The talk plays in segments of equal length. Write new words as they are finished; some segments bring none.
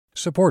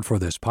Support for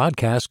this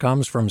podcast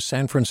comes from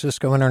San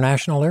Francisco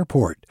International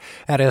Airport.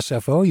 At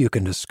SFO, you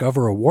can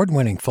discover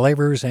award-winning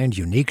flavors and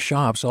unique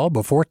shops all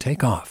before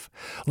takeoff.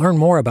 Learn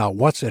more about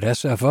what's at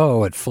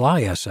SFO at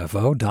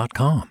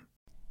flysfo.com.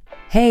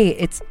 Hey,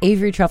 it's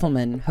Avery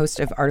Trufelman,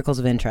 host of Articles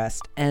of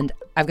Interest, and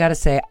I've got to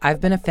say,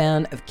 I've been a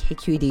fan of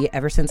KQED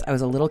ever since I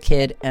was a little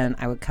kid, and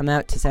I would come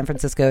out to San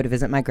Francisco to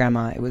visit my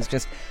grandma. It was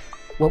just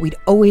what we'd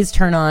always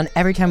turn on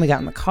every time we got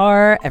in the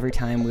car, every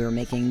time we were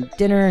making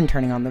dinner and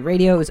turning on the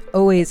radio. It was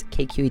always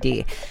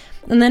KQED.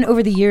 And then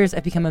over the years,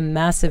 I've become a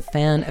massive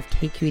fan of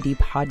KQED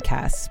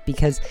podcasts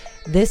because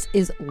this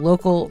is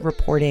local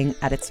reporting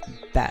at its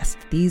best.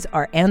 These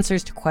are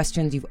answers to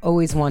questions you've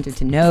always wanted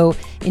to know,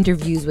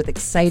 interviews with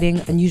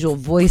exciting, unusual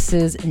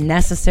voices,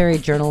 necessary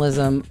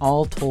journalism,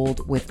 all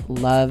told with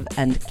love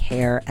and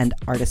care and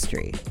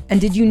artistry. And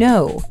did you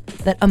know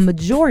that a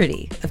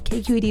majority of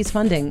KQED's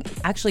funding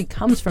actually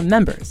comes from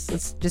members?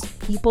 It's just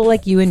people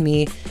like you and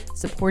me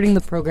supporting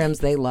the programs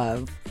they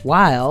love,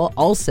 while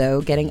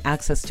also getting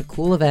access to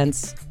cool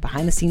events,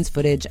 behind-the-scenes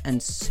footage, and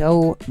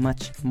so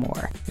much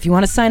more. If you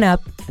want to sign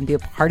up and be a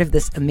part of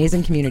this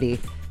amazing community,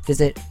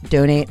 visit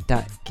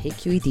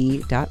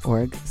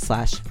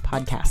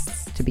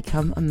donate.kqed.org/podcasts to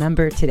become a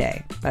member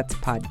today. That's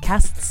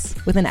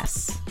podcasts with an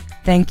S.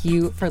 Thank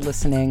you for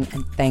listening,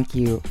 and thank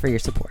you for your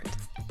support.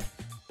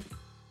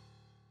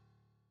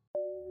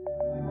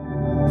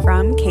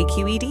 From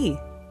KQED.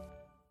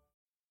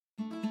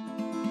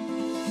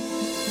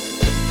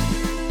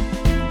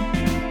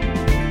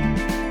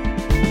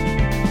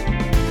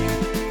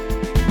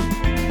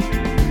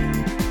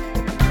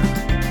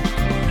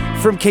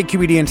 From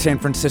KQED in San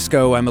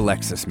Francisco, I'm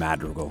Alexis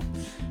Madrigal.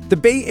 The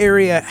Bay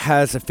Area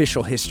has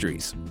official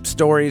histories,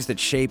 stories that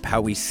shape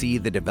how we see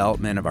the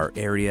development of our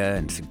area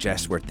and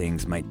suggest where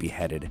things might be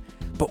headed.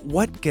 But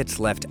what gets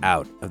left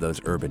out of those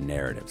urban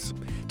narratives?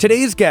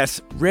 Today's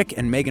guests, Rick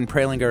and Megan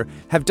Prelinger,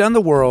 have done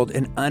the world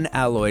an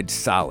unalloyed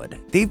solid.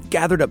 They've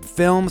gathered up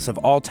films of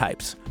all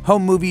types,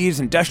 home movies,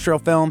 industrial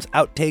films,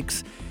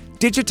 outtakes,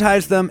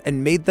 digitized them,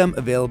 and made them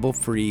available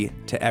free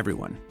to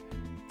everyone,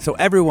 so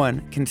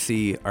everyone can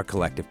see our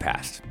collective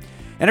past.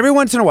 And every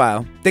once in a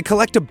while, they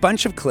collect a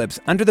bunch of clips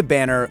under the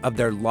banner of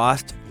their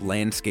Lost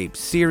Landscape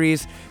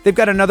series. They've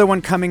got another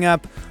one coming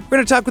up. We're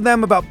going to talk with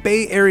them about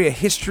Bay Area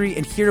history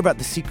and hear about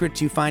the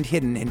secrets you find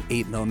hidden in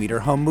 8mm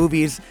home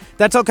movies.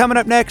 That's all coming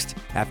up next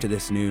after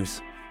this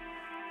news.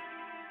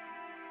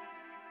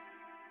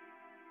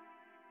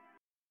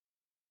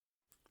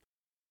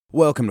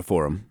 Welcome to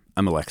Forum.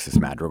 I'm Alexis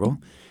Madrigal.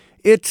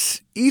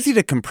 It's easy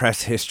to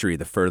compress history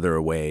the further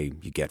away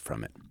you get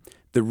from it.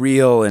 The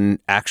real and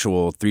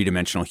actual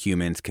three-dimensional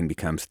humans can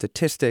become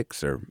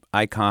statistics or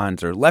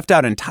icons or left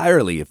out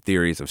entirely of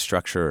theories of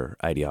structure or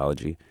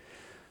ideology.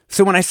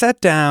 So when I sat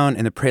down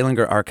in the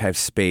Prelinger Archives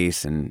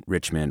space in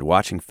Richmond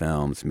watching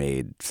films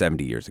made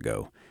 70 years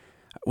ago,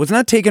 I was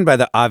not taken by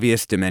the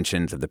obvious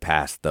dimensions of the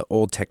past, the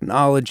old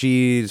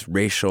technologies,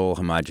 racial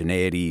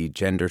homogeneity,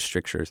 gender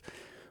strictures.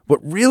 What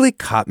really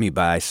caught me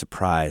by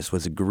surprise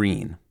was a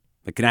green.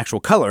 Like an actual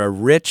color, a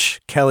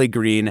rich Kelly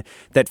green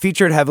that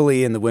featured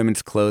heavily in the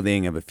women's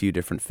clothing of a few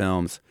different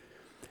films.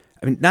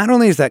 I mean, not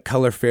only is that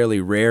color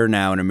fairly rare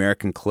now in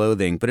American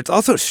clothing, but it's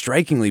also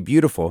strikingly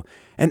beautiful.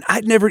 And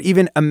I'd never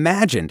even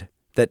imagined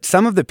that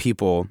some of the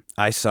people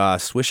I saw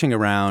swishing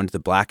around the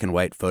black and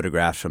white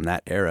photographs from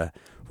that era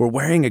were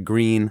wearing a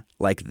green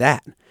like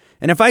that.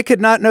 And if I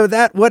could not know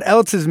that, what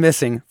else is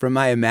missing from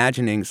my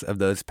imaginings of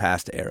those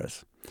past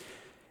eras?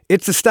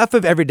 It's the stuff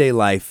of everyday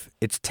life,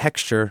 its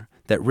texture,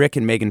 that Rick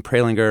and Megan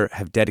Prelinger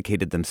have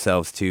dedicated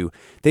themselves to.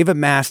 They've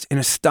amassed an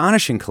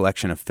astonishing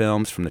collection of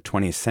films from the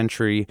 20th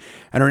century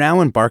and are now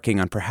embarking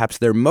on perhaps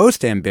their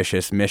most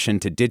ambitious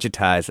mission to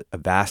digitize a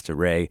vast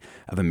array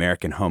of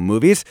American home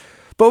movies.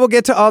 But we'll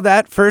get to all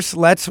that. First,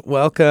 let's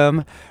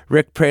welcome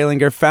Rick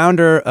Prelinger,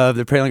 founder of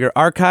the Prelinger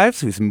Archives,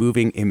 whose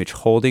moving image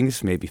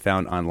holdings may be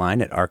found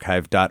online at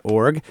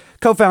archive.org,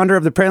 co-founder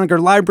of the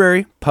Prelinger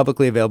Library,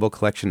 publicly available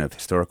collection of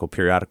historical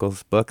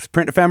periodicals, books,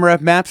 print ephemera,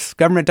 maps,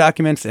 government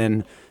documents,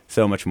 and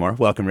so much more.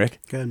 Welcome, Rick.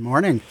 Good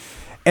morning.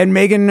 And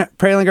Megan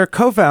Prelinger,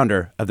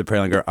 co-founder of the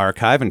Prelinger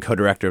Archive and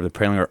co-director of the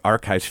Prelinger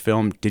Archives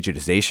Film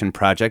Digitization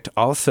Project,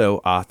 also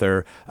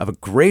author of a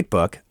great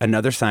book,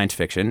 Another Science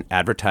Fiction,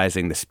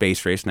 Advertising the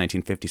Space Race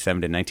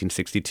 1957 to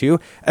 1962,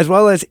 as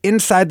well as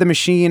Inside the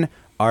Machine,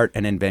 Art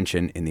and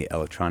Invention in the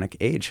Electronic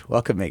Age.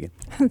 Welcome, Megan.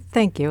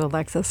 Thank you,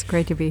 Alexis.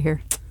 Great to be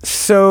here.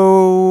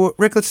 So,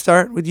 Rick, let's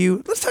start with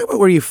you. Let's talk about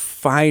where you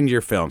find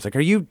your films. Like, are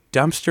you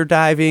dumpster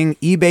diving,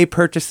 eBay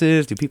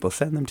purchases? Do people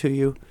send them to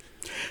you?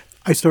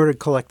 I started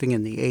collecting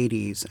in the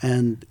 80s,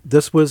 and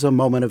this was a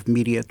moment of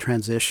media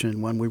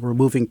transition when we were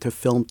moving to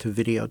film to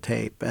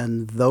videotape,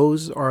 and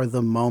those are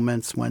the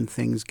moments when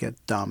things get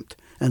dumped.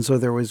 And so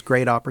there was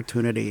great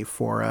opportunity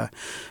for a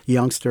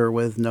youngster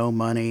with no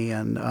money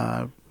and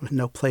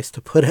no place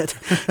to put it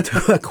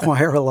to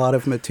acquire a lot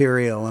of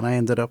material. And I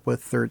ended up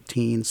with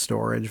 13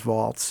 storage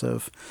vaults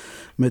of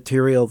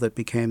material that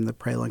became the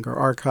Prelinger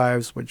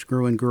Archives, which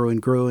grew and grew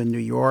and grew in New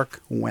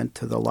York, went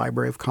to the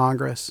Library of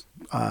Congress,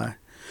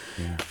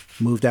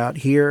 moved out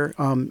here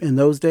in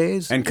those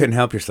days. And couldn't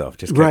help yourself,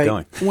 just kept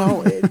going.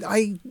 Well,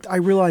 I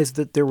realized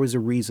that there was a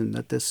reason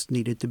that this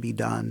needed to be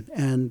done,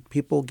 and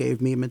people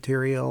gave me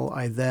material.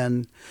 I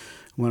then,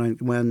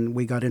 when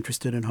we got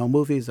interested in home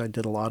movies, I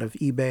did a lot of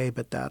eBay,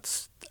 but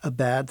that's a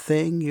bad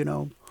thing, you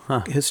know.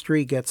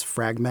 History gets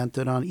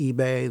fragmented on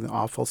eBay. The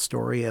awful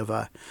story of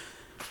a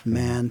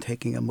man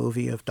taking a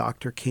movie of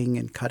Dr. King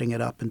and cutting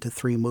it up into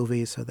 3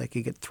 movies so they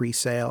could get 3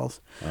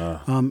 sales.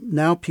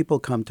 Now people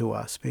come to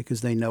us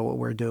because they know what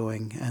we're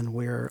doing, and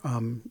we're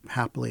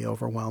happily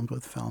overwhelmed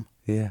with film.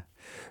 Yeah.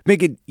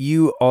 Megan,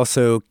 you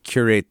also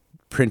curate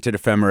printed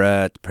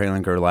ephemera at the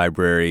Prelinger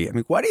Library. I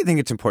mean, why do you think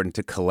it's important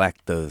to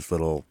collect those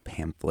little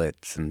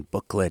pamphlets and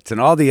booklets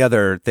and all the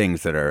other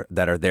things that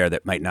are there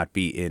that might not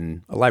be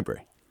in a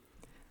library?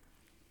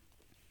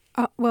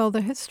 Well,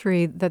 the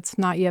history that's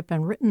not yet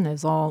been written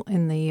is all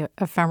in the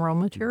ephemeral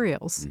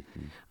materials.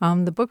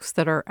 The books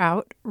that are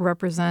out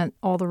represent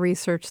all the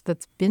research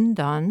that's been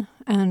done,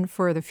 and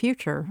for the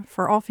future,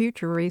 for all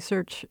future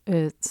research,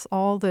 it's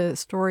all the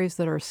stories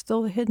that are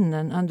still hidden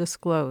and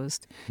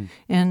undisclosed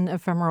in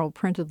ephemeral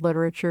printed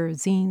literature,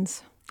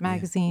 zines,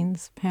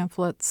 magazines,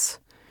 pamphlets,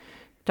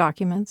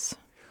 documents.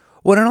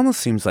 Well, it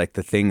almost seems like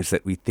the things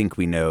that we think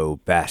we know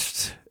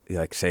best,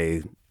 like,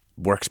 say,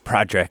 works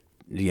project,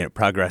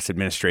 progress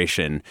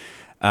administration.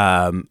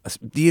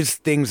 These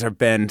things have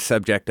been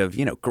subject of,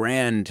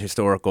 grand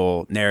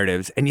historical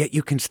narratives, and yet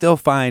you can still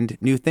find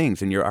new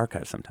things in your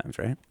archives sometimes,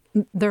 right?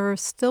 There are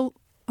still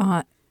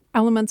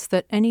elements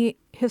that any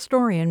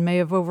historian may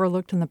have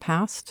overlooked in the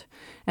past,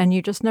 and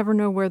you just never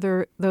know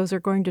where those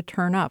are going to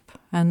turn up.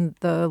 And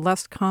the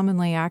less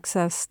commonly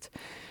accessed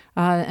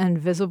and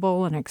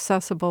visible and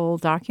accessible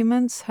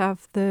documents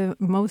have the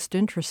most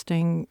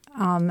interesting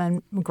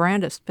and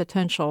grandest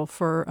potential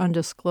for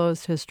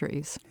undisclosed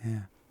histories.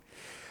 Yeah.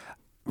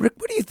 Rick,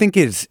 what do you think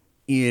is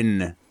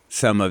in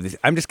some of these?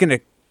 I'm just going to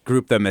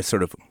group them as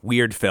sort of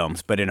weird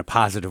films, but in a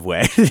positive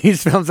way.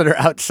 These films that are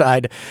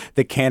outside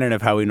the canon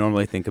of how we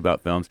normally think about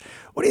films.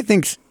 What do you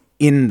think's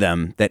in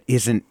them that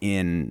isn't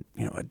in,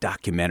 a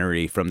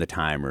documentary from the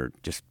time or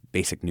just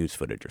basic news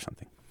footage or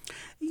something?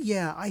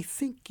 Yeah, I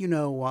think,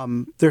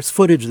 there's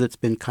footage that's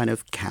been kind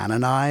of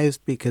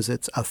canonized because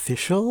it's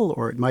official,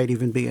 or it might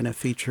even be in a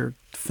feature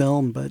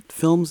film, but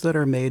films that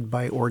are made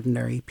by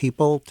ordinary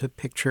people to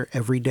picture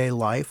everyday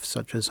life,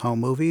 such as home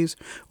movies,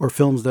 or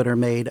films that are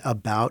made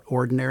about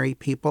ordinary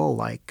people,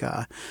 like,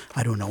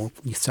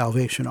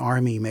 Salvation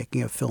Army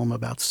making a film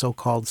about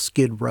so-called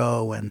Skid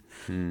Row and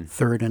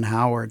Third and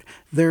Howard.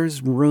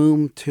 There's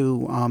room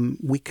to,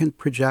 we can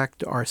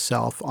project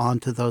ourselves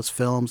onto those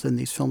films, and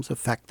these films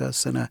affect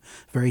us in a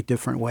very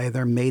different way.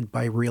 They're made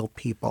by real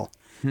people.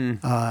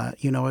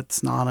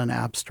 It's not an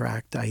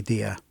abstract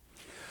idea.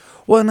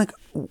 Well, and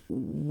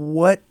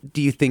what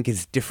do you think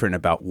is different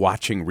about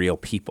watching real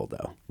people,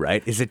 though,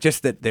 right? Is it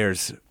just that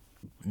there's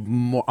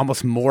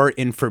almost more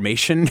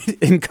information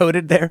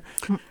encoded there?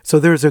 So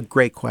there's a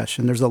great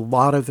question. There's a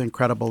lot of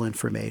incredible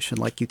information.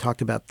 Like you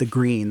talked about the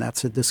green.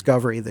 That's a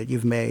discovery that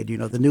you've made,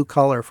 the new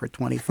color for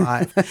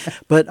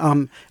 25. But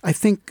I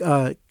think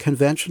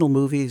conventional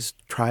movies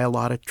try a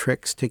lot of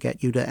tricks to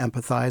get you to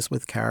empathize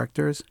with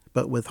characters.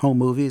 But with home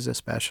movies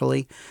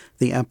especially,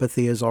 the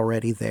empathy is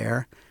already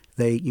there.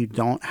 You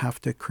don't have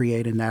to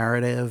create a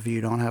narrative. You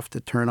don't have to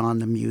turn on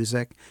the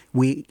music.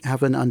 We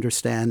have an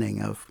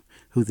understanding of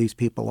who these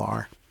people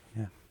are.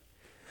 Yeah.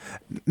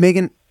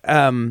 Megan,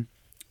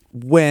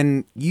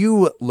 when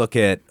you look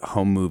at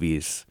home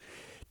movies,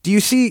 do you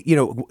see,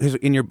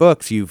 in your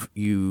books,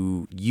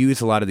 you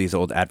use a lot of these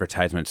old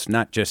advertisements,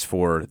 not just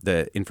for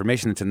the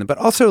information that's in them, but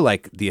also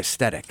like the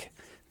aesthetic,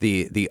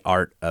 the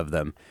art of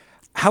them.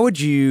 How would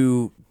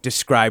you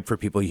describe for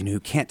people who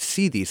can't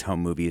see these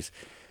home movies,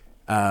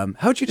 how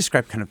would you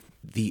describe kind of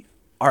the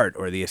art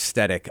or the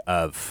aesthetic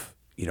of,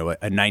 a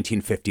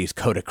 1950s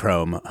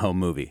Kodachrome home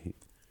movie?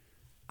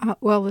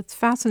 Well, it's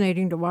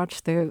fascinating to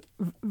watch the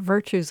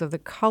virtues of the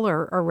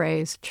color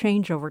arrays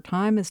change over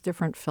time as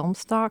different film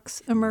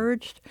stocks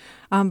emerged.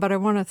 But I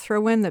want to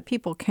throw in that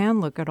people can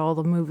look at all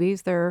the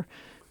movies. We're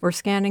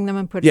scanning them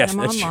and putting them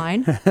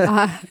online.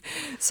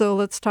 So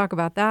let's talk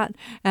about that.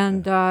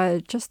 And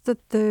just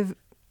that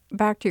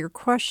back to your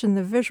question,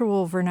 the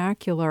visual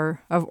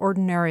vernacular of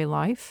ordinary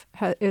life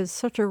is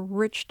such a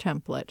rich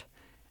template.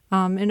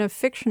 In a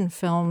fiction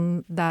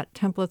film, that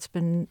template's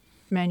been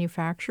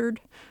manufactured,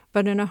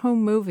 but in a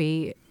home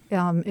movie,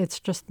 it's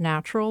just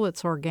natural,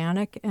 it's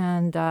organic,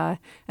 and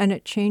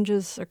it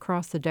changes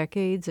across the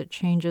decades. It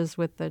changes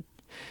with the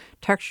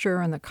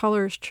texture and the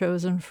colors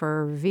chosen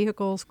for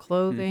vehicles,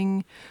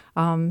 clothing,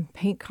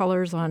 paint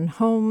colors on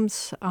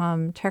homes,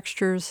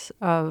 textures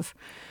of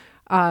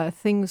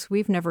things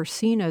we've never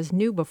seen as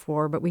new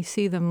before, but we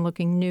see them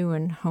looking new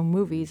in home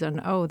movies. And,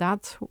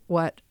 that's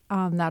what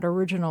that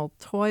original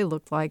toy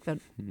looked like that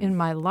in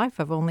my life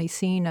I've only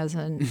seen as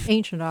an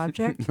ancient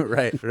object.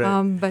 Right.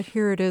 But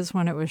here it is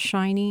when it was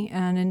shiny,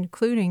 and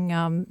including,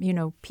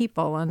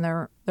 people and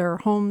their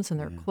homes and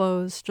their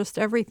clothes, just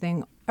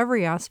everything,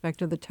 every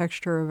aspect of the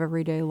texture of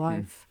everyday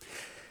life.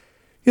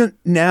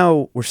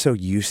 Now we're so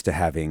used to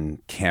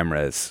having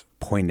cameras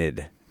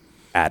pointed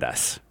at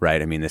us,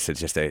 right? I mean, this is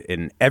just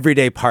an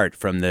everyday part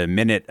from the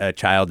minute a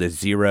child is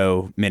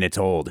 0 minutes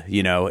old,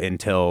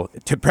 until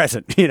to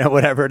present,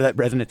 whatever that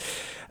present is.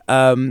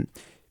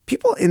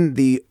 People in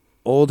the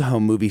old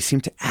home movies seem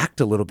to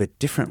act a little bit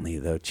differently,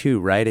 though, too,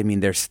 right? I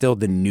mean, there's still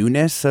the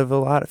newness of a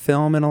lot of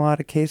film in a lot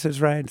of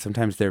cases, right?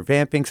 Sometimes they're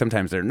vamping,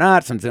 sometimes they're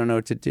not, sometimes they don't know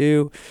what to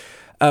do.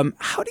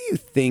 How do you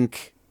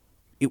think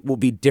it will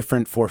be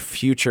different for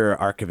future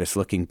archivists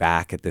looking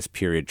back at this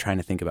period, trying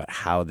to think about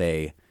how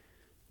they,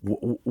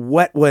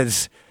 what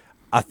was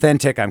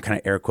authentic? I'm kind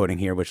of air quoting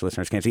here, which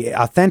listeners can't see.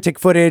 Authentic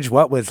footage.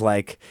 What was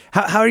like?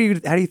 How do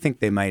you think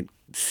they might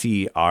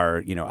see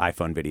our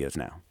iPhone videos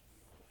now?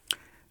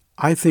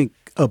 I think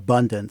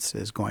abundance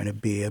is going to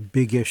be a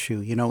big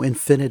issue.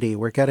 Infinity,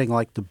 we're getting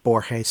like the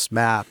Borges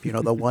map,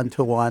 the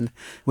one-to-one.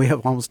 We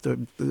have almost a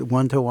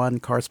one-to-one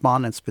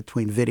correspondence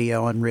between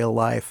video and real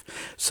life.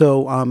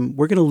 So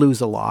we're going to lose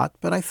a lot,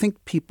 but I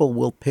think people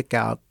will pick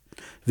out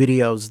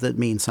videos that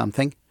mean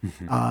something.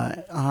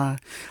 Mm-hmm.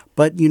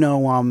 But,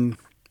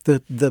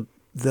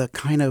 the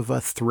kind of a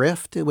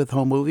thrift with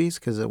home movies,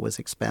 because it was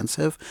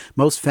expensive.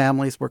 Most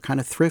families were kind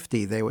of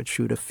thrifty. They would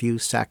shoot a few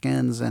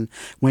seconds. And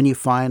when you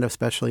find,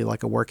 especially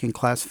like a working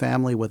class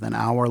family with an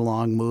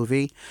hour-long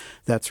movie,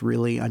 that's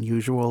really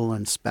unusual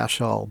and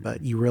special.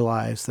 But you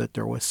realize that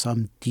there was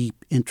some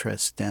deep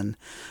interest in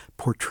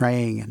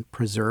portraying and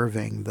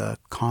preserving the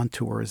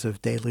contours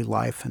of daily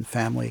life and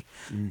family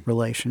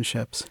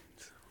relationships.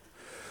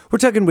 We're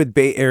talking with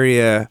Bay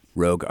Area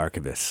rogue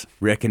archivists,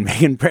 Rick and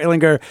Megan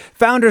Prelinger,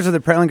 founders of the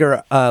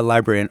Prelinger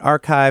Library and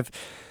Archive.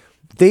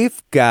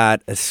 They've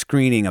got a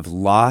screening of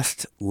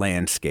Lost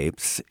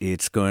Landscapes.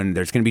 There's going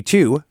to be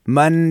two,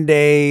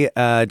 Monday,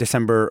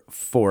 December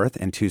 4th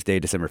and Tuesday,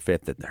 December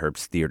 5th at the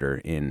Herbst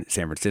Theater in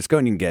San Francisco.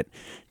 And you can get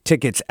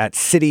tickets at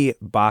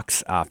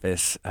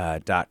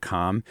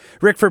cityboxoffice.com.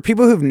 Rick, for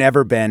people who've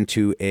never been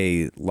to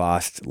a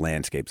Lost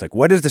Landscapes,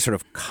 what is the sort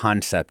of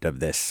concept of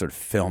this sort of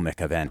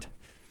filmic event?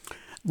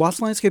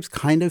 Lost Landscapes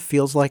kind of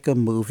feels like a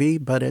movie,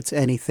 but it's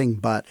anything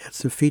but.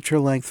 It's a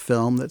feature-length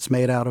film that's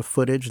made out of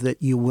footage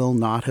that you will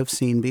not have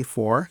seen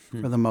before,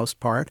 for the most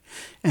part.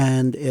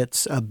 And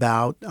it's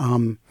about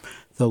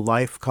the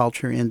life,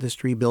 culture,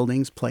 industry,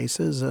 buildings,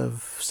 places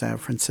of San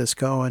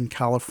Francisco and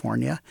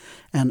California.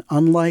 And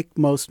unlike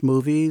most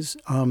movies,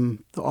 the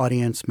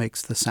audience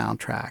makes the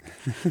soundtrack.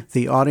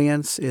 The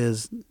audience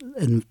is,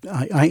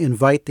 I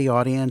invite the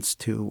audience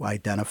to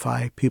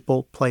identify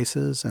people,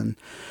 places, and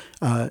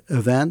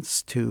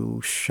events,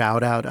 to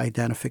shout out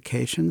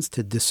identifications,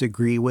 to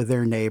disagree with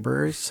their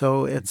neighbors.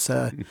 So it's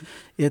the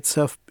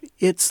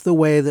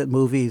way that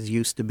movies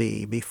used to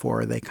be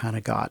before they kind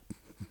of got,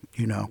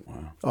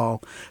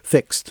 all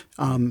fixed.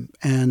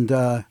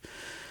 The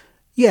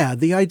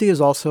idea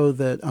is also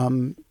that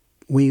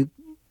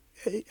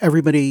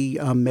everybody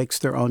makes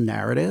their own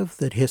narrative,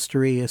 that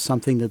history is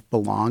something that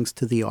belongs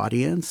to the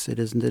audience. It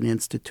isn't an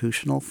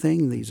institutional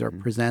thing. These are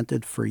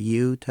presented for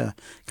you to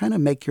kind of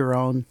make your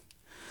own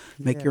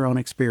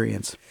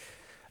experience.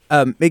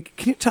 Can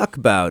you talk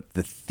about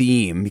the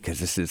theme? Because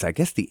this is, I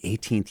guess, the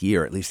 18th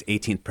year, at least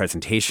 18th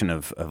presentation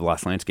of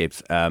Lost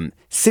Landscapes.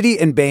 City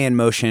and Bay in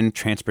Motion,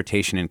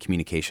 Transportation and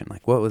Communication.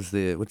 What's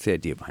the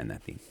idea behind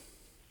that theme?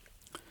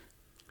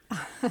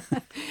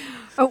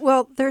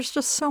 Well, there's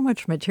just so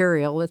much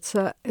material. It's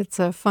a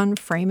fun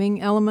framing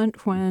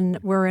element when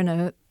we're in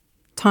a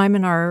time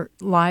in our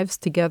lives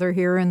together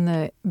here in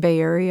the Bay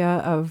Area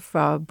of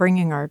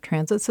bringing our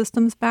transit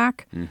systems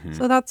back. Mm-hmm.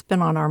 So that's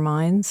been on our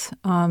minds,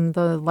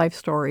 the life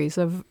stories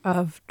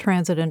of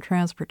transit and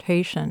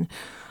transportation,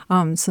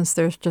 since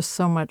there's just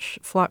so much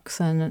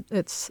flux and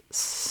it's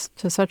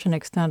to such an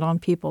extent on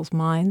people's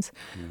minds.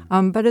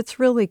 Yeah. But it's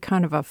really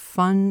kind of a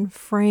fun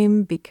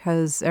frame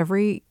because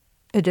every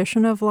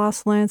edition of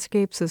Lost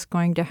Landscapes is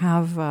going to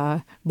have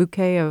a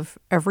bouquet of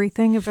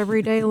everything of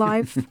everyday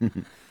life.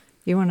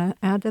 You want to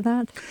add to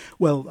that?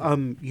 Well,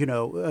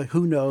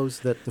 who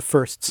knows that the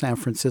first San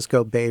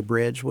Francisco Bay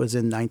Bridge was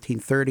in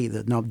 1930,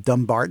 the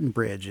Dumbarton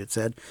Bridge. It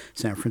said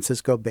San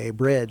Francisco Bay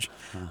Bridge.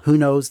 Who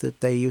knows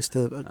that they used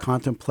to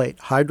contemplate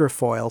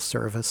hydrofoil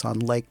service on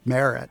Lake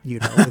Merritt,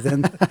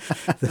 within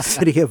the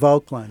city of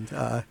Oakland.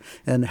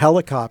 And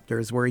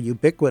helicopters were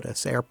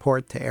ubiquitous,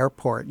 airport to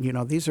airport.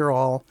 These are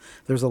all,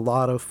 there's a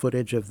lot of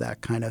footage of that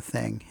kind of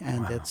thing.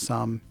 And it's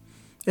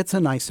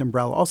a nice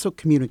umbrella. Also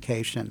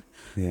communication.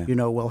 Yeah.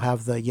 We'll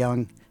have the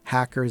young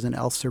hackers in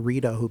El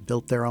Cerrito who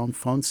built their own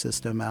phone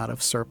system out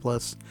of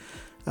surplus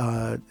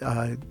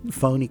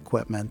phone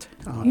equipment.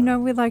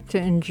 We like to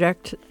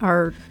inject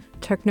our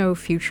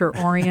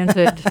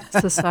techno-future-oriented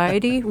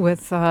society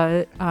with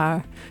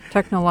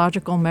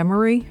technological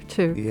memory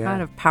to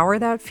kind of power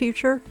that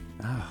future.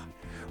 Oh.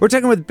 We're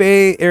talking with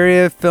Bay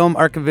Area film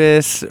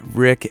archivists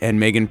Rick and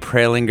Megan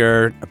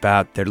Prelinger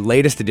about their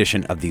latest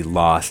edition of the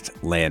Lost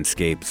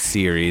Landscape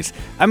series.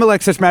 I'm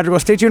Alexis Madrigal.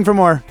 Stay tuned for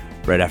more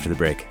right after the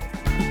break.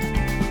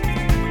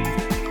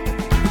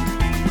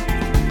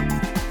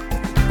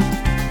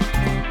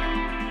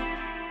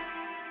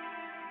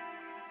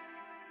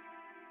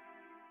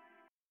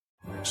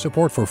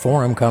 Support for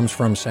Forum comes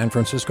from San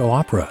Francisco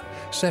Opera.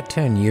 Set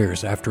 10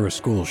 years after a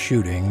school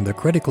shooting, the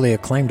critically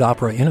acclaimed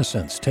opera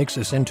Innocence takes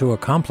us into a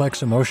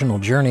complex emotional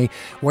journey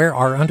where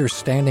our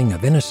understanding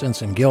of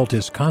innocence and guilt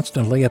is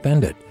constantly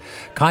upended.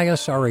 Kaya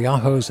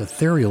Sariaho's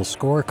ethereal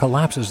score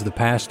collapses the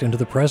past into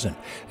the present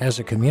as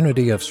a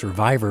community of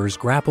survivors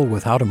grapple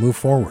with how to move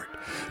forward.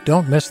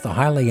 Don't miss the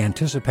highly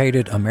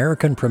anticipated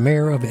American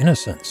premiere of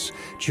Innocence,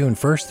 June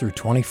 1st through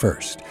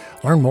 21st.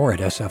 Learn more at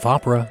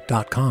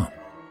sfopera.com.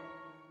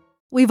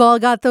 We've all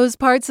got those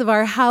parts of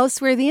our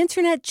house where the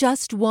internet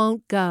just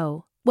won't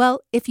go. Well,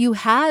 if you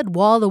had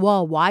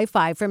wall-to-wall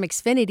Wi-Fi from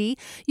Xfinity,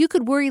 you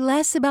could worry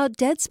less about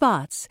dead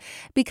spots.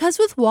 Because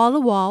with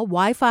wall-to-wall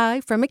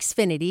Wi-Fi from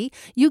Xfinity,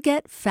 you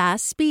get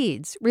fast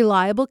speeds,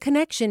 reliable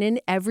connection in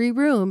every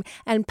room,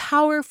 and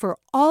power for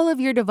all of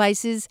your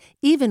devices,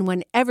 even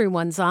when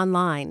everyone's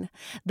online.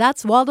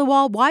 That's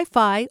wall-to-wall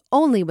Wi-Fi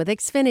only with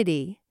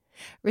Xfinity.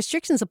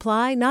 Restrictions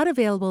apply, not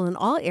available in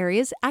all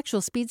areas.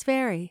 Actual speeds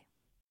vary.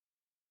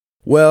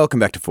 Welcome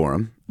back to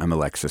Forum. I'm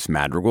Alexis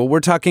Madrigal. We're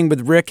talking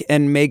with Rick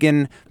and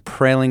Megan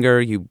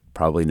Prelinger. You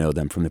probably know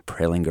them from the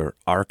Prelinger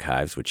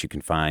Archives, which you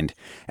can find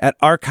at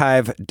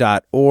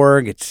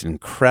archive.org. It's an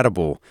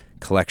incredible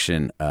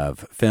collection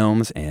of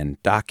films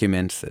and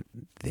documents that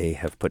they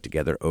have put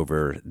together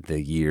over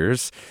the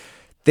years.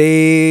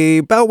 They,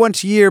 about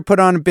once a year, put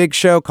on a big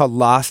show called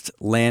Lost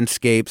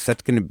Landscapes.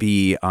 That's going to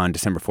be on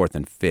December 4th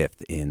and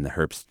 5th in the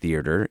Herbst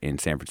Theater in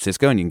San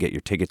Francisco, and you can get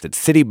your tickets at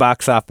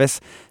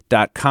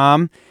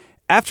cityboxoffice.com.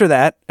 After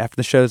that, after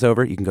the show's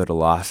over, you can go to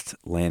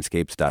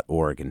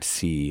lostlandscapes.org and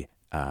see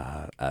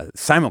a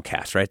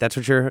simulcast, right? That's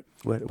what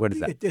is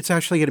that? It's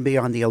actually going to be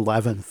on the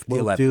 11th.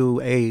 We'll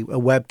do a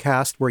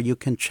webcast where you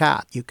can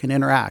chat, you can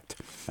interact.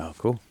 Oh,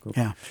 cool.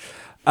 Yeah.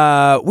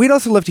 We'd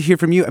also love to hear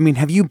from you. I mean,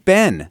 have you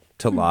been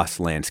to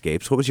Lost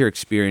Landscapes? What was your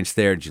experience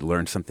there? Did you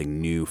learn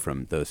something new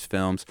from those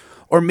films?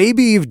 Or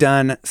maybe you've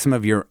done some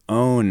of your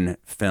own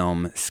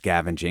film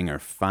scavenging or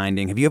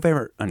finding. Have you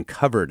ever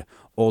uncovered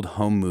old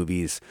home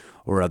movies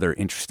or other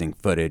interesting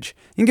footage?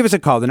 You can give us a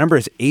call. The number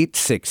is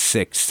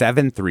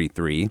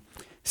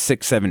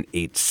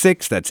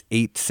 866-733-6786. That's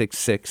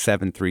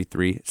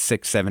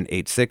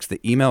 866-733-6786. The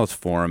email is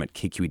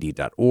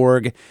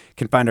forum@kqed.org. You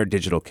can find our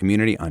digital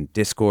community on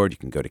Discord. You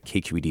can go to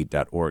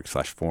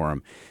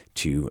kqed.org/forum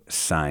to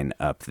sign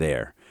up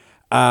there.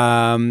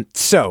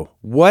 So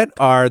what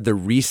are the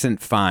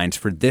recent finds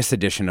for this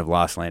edition of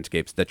Lost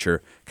Landscapes that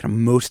you're kind of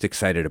most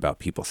excited about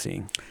people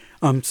seeing?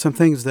 Some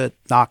things that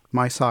knocked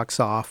my socks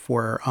off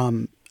were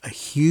a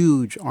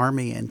huge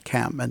army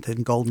encampment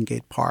in Golden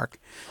Gate Park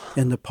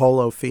in the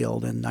polo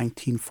field in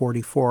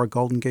 1944.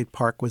 Golden Gate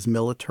Park was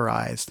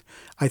militarized.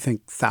 I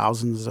think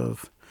thousands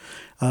of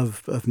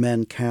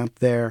men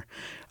camped there.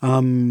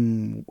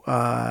 The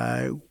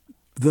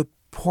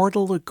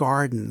Portola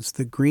Gardens,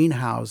 the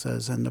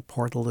greenhouses in the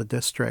Portola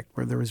district,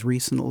 where there was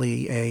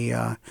recently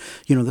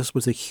this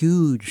was a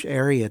huge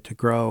area to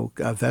grow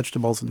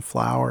vegetables and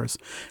flowers.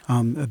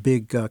 A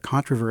big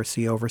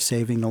controversy over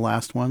saving the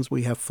last ones.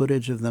 We have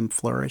footage of them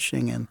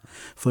flourishing and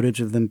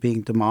footage of them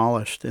being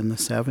demolished in the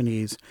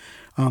 70s.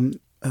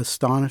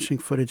 Astonishing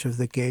footage of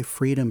the Gay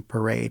Freedom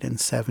Parade in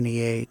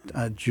 '78.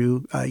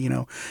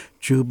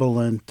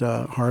 Jubilant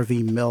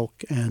Harvey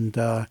Milk and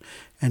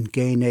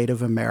gay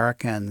Native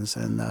Americans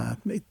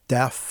and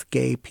deaf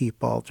gay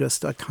people.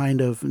 Just a kind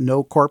of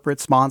no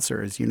corporate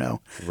sponsors.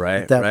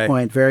 Right. At that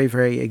point, very,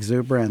 very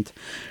exuberant.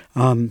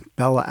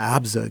 Bella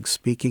Abzug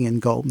speaking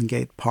in Golden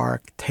Gate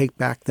Park. Take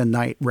Back the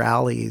Night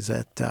rallies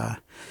at a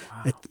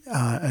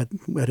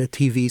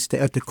TV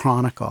at the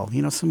Chronicle.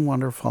 Some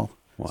wonderful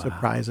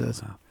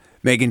surprises. Wow.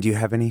 Megan, do you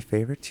have any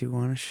favorites you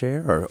want to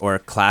share, or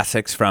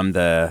classics from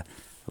the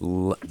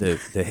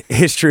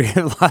history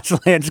of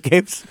Lost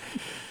Landscapes?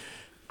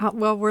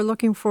 Well, we're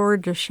looking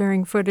forward to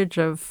sharing footage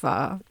of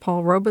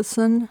Paul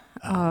Robeson,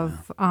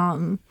 of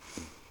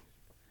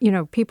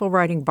people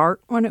writing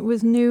Bart when it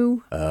was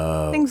new,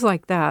 things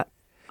like that.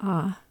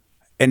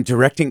 And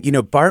directing,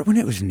 Bart when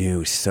it was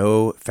new,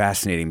 so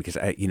fascinating because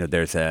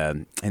there's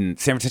in San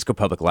Francisco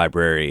Public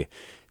Library.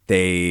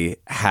 They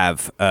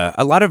have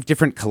a lot of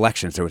different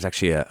collections. There was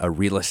actually a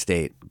real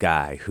estate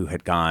guy who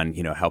had gone,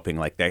 helping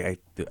like a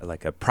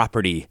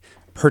property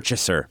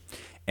purchaser,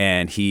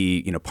 and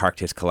he, parked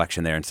his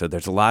collection there. And so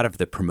there's a lot of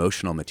the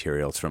promotional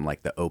materials from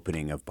like the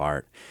opening of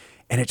Bart,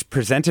 and it's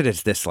presented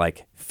as this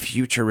like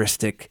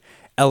futuristic,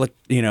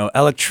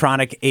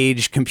 electronic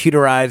age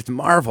computerized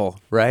marvel,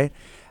 right?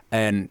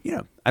 And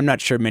I'm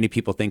not sure many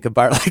people think of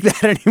Bart like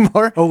that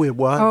anymore. Oh, it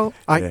was. Oh.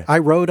 I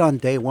rode on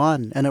day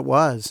one, and it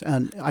was.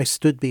 And I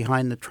stood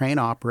behind the train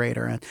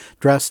operator and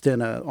dressed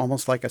in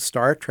almost like a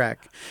Star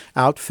Trek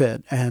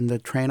outfit. And the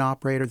train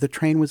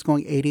was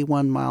going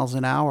 81 miles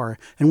an hour.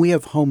 And we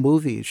have home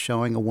movies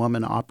showing a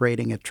woman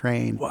operating a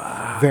train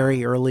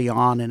very early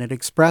on. And it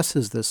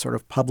expresses this sort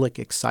of public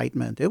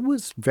excitement. It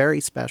was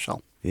very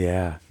special.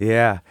 Yeah.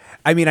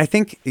 I mean, I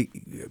think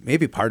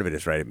maybe part of it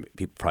is right.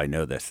 People probably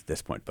know this at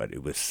this point, but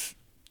it was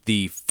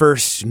the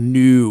first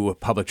new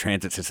public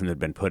transit system that had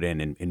been put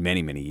in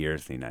many, many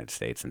years in the United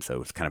States. And so it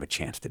was kind of a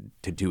chance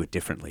to do it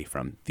differently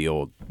from the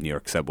old New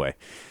York subway.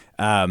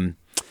 On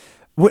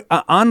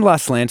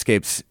Lost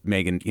Landscapes,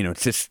 Megan,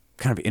 it's this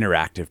kind of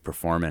interactive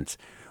performance.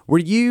 Were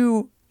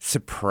you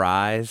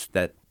surprised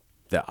that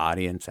the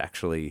audience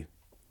actually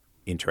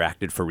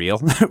interacted for real?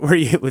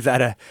 Was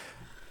that a...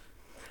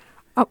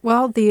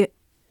 Well, the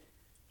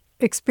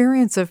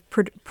experience of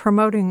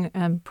promoting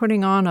and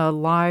putting on a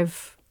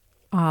live,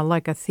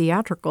 like a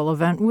theatrical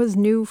event, was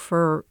new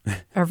for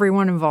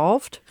everyone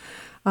involved.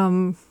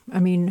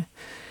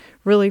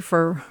 Really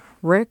for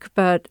Rick,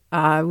 but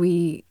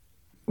we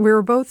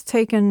were both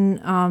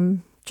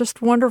taken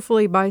just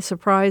wonderfully by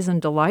surprise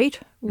and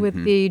delight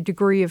with the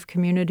degree of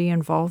community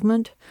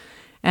involvement.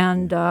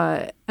 And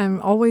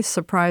I'm always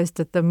surprised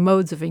at the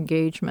modes of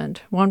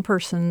engagement. One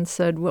person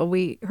said, well,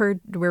 we heard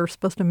we were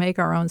supposed to make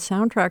our own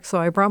soundtrack, so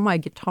I brought my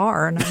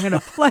guitar and I'm going to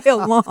play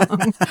along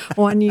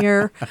one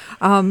year.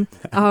 And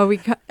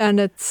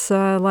it's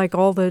like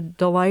all the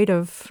delight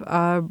of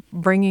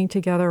bringing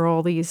together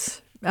all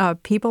these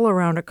people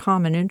around a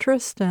common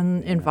interest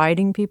and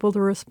inviting people to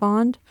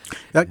respond.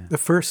 The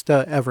first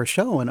ever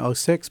show in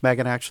 '06,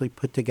 Megan actually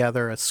put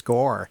together a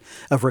score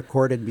of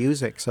recorded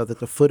music so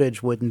that the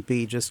footage wouldn't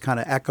be just kind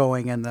of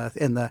echoing in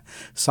the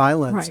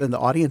silence, Right. and the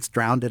audience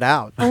drowned it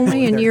out.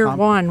 Only in year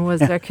one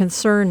was I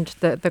concerned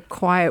that the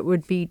quiet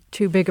would be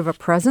too big of a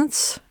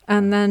presence.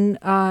 And then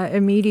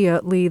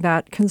immediately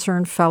that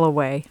concern fell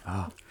away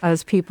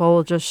as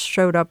people just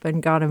showed up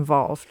and got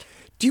involved.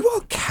 Do you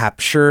all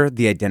capture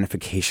the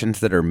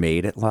identifications that are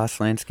made at Lost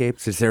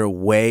Landscapes? Is there a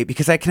way?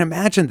 Because I can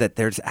imagine that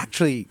there's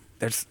a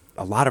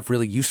lot of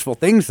really useful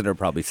things that are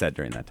probably said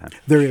during that time.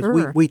 There is.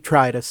 Sure. We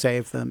try to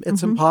save them.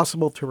 It's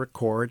impossible to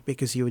record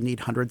because you would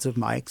need hundreds of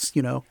mics,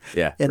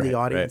 in the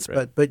audience.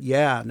 Right. But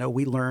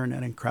we learn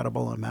an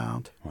incredible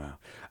amount.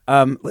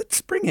 Wow.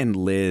 Let's bring in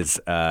Liz,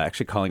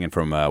 actually calling in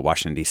from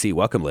Washington, D.C.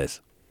 Welcome,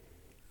 Liz.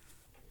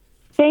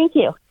 Thank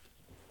you.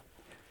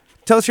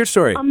 Tell us your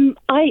story.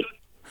 I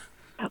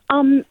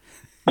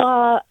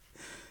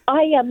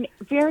am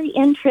very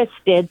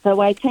interested,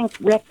 though I think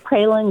Rick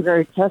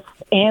Prelinger just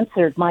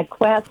answered my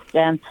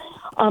question.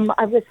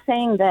 I was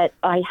saying that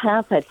I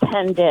have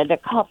attended a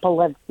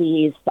couple of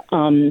these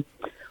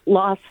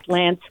Lost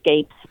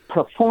Landscapes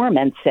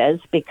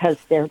performances because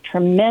they're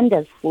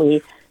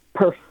tremendously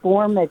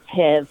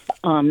performative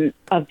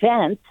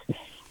events.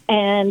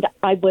 And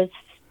I was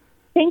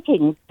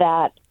thinking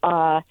that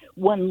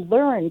one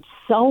learned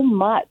so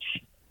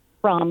much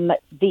from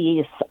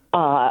these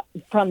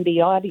from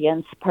the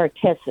audience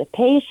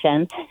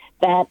participation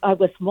that I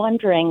was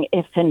wondering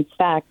if, in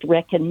fact,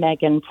 Rick and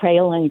Megan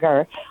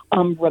Prelinger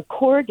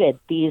recorded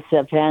these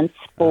events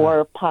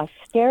for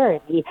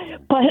posterity.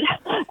 But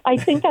I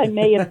think I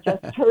may have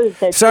just heard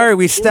that. Sorry,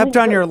 we stepped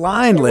on your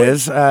line,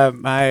 Liz.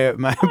 My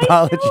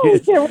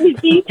apologies. There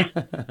would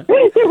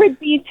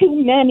be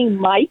too many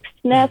mics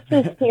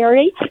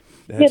necessary.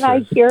 Did I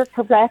hear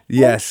correctly?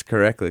 Yes,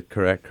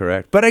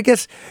 correct. But I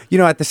guess,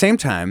 at the same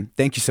time,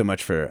 thank you so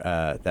much for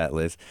that,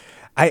 Liz.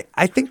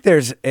 I think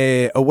there's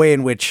a way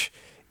in which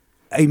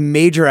a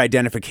major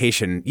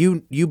identification,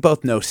 you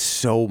both know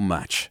so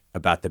much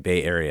about the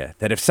Bay Area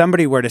that if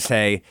somebody were to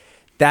say,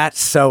 that's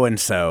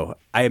so-and-so,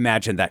 I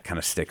imagine that kind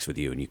of sticks with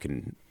you and you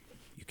can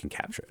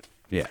capture it.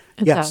 Yeah.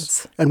 It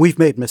does. And we've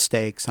made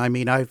mistakes. I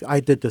mean, I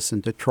did this in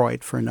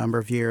Detroit for a number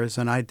of years,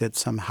 and I did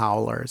some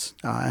howlers,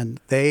 and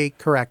they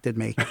corrected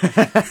me.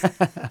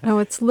 No,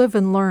 it's live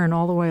and learn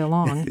all the way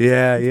along.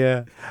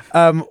 Yeah.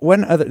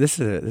 One other. This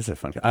is a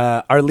fun.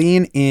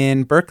 Arlene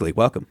in Berkeley.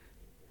 Welcome.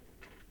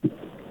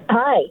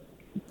 Hi.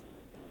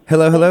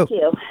 Hello. Thank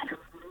you.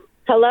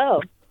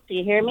 Hello. Do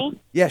you hear me?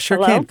 Yeah, sure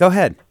Hello? can. Go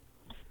ahead.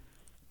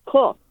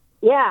 Cool.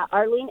 Yeah,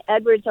 Arlene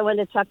Edwards. I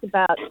wanted to talk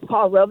about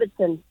Paul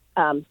Robeson.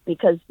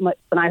 Because when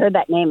I heard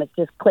that name, it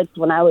just clicked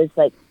when I was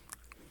like,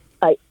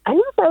 I don't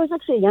know if I was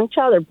actually a young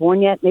child or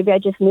born yet. Maybe I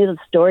just knew the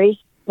stories.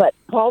 But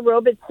Paul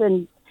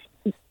Robeson,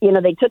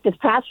 they took his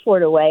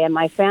passport away, and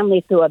my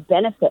family threw a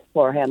benefit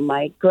for him.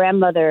 My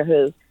grandmother,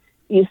 who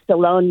used to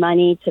loan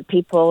money to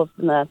people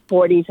in the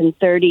 40s and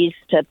 30s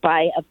to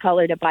buy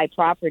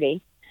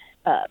property,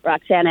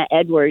 Roxana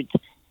Edwards,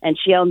 and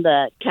she owned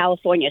the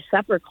California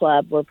Supper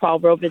Club, where Paul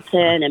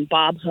Robeson and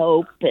Bob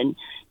Hope and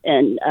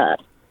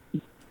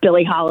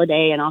Billie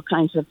Holiday and all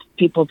kinds of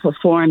people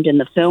performed in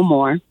the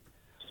Fillmore.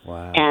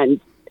 Wow.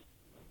 And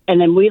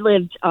then we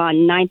lived on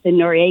 9th and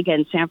Noriega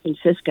in San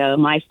Francisco.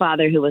 My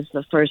father, who was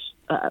the first,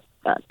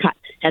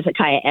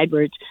 Hezekiah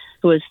Edwards,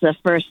 who was the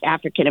first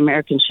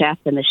African-American chef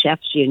in the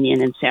Chefs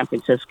Union in San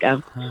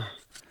Francisco. Huh.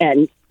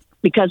 And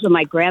because of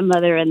my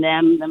grandmother and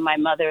them and my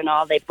mother and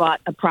all, they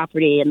bought a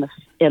property in the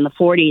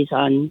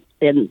 40s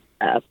in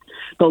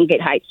Golden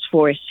Gate Heights,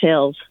 Forest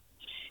Hills.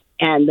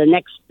 And the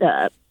next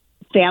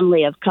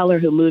family of color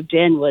who moved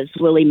in was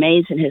Willie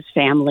Mays and his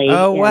family.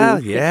 Oh, wow.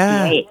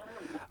 Yeah.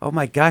 Oh,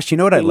 my gosh. You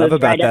know what I love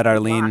about that,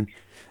 Arlene?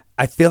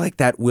 I feel like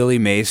that Willie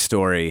Mays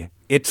story,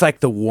 it's like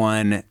the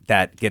one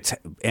that gets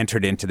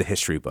entered into the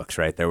history books,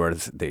 right?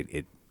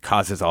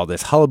 causes all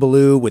this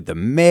hullabaloo with the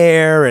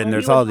mayor, and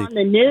there's all these on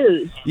the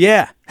news.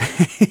 Yeah.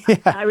 Yeah.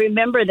 I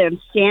remember them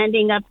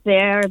standing up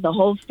there, the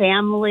whole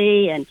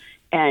family,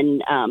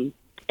 and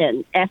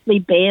Effie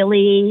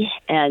Bailey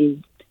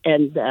and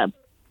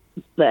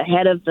the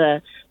head of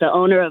the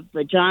owner of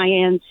the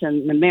Giants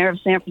and the mayor of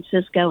San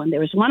Francisco, and there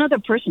was one other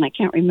person I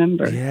can't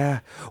remember. Yeah.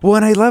 Well,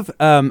 and I love,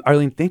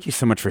 Arlene, thank you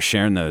so much for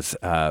sharing those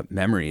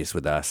memories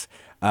with us.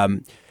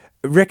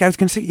 Rick, I was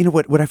going to say,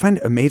 what I find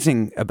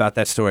amazing about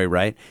that story,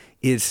 right,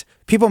 is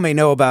people may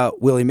know about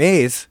Willie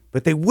Mays,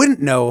 but they wouldn't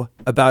know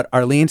about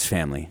Arlene's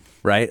family,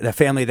 right? The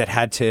family that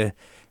had to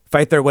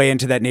fight their way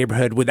into that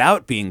neighborhood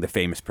without being the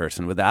famous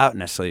person, without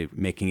necessarily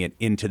making it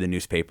into the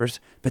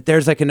newspapers. But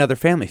there's like another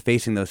family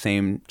facing those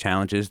same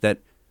challenges that,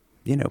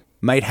 you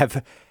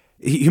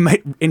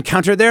might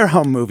encounter their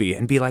home movie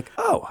and be like,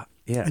 oh,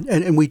 yeah.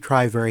 And we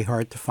try very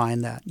hard to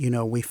find that.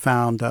 We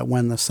found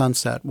when the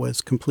Sunset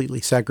was completely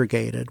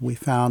segregated, we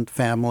found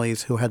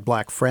families who had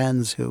black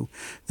friends who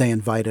they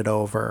invited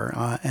over.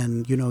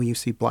 And you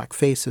see black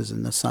faces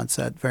in the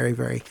Sunset, very,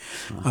 very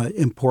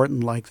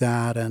important like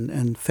that.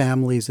 And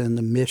families in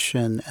the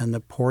Mission and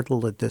the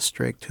Portola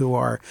district who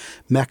are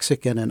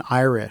Mexican and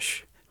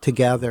Irish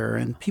together.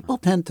 And people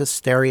tend to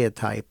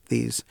stereotype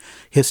these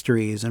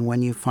histories. And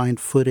when you find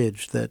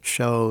footage that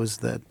shows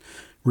that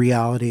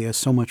reality is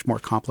so much more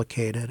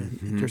complicated and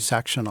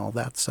intersectional,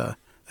 that's a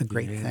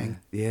great thing.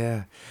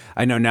 Yeah.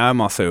 I know now I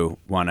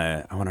want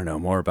to know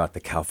more about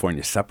the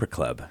California Supper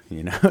Club,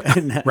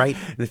 and right.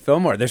 The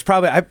Fillmore. There's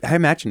probably, I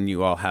imagine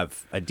you all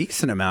have a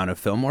decent amount of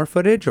Fillmore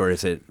footage, or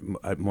is it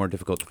more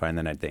difficult to find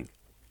than I'd think?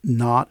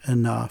 Not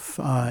enough.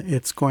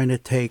 It's going to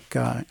take,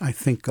 I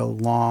think, a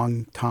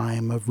long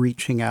time of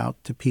reaching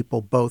out to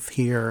people both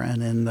here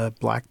and in the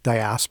black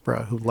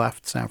diaspora who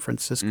left San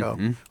Francisco,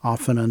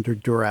 often under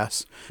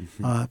duress.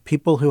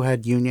 People who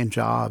had union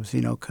jobs,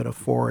 could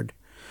afford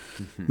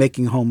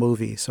making home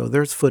movies. So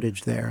there's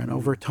footage there. And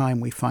over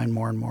time, we find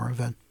more and more of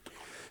it.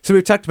 So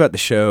we've talked about the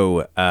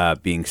show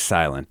being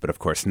silent, but of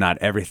course not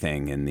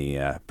everything in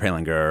the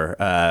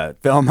Prelinger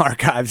Film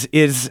Archives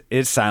is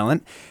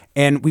silent.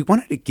 And we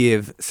wanted to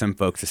give some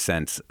folks a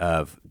sense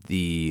of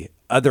the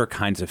other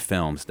kinds of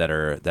films that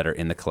are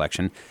in the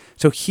collection.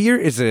 So here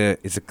is a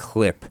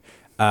clip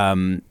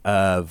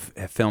of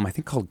a film I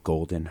think called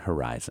Golden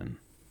Horizon.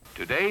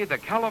 Today, the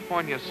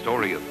California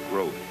story of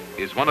growth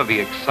is one of the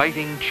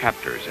exciting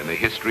chapters in the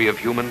history of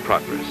human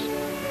progress,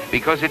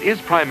 because it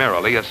is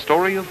primarily a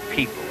story of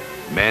people,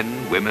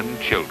 men, women,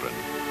 children,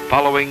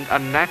 following a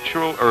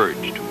natural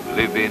urge to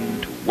live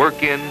in, to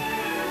work in,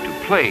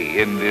 to play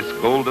in this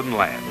golden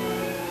land.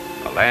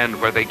 A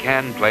land where they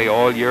can play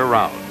all year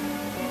round.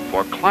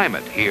 For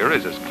climate here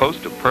is as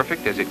close to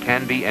perfect as it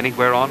can be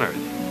anywhere on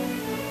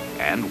Earth.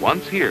 And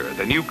once here,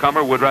 the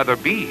newcomer would rather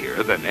be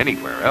here than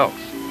anywhere else.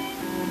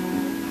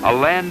 A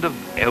land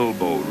of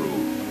elbow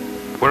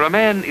room, where a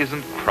man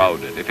isn't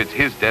crowded if it's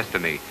his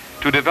destiny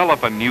to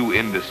develop a new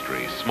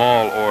industry,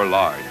 small or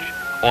large,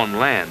 on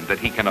land that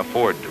he can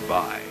afford to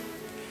buy.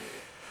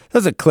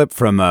 There's a clip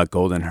from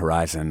Golden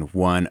Horizon,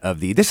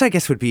 this I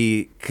guess would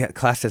be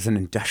classed as an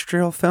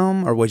industrial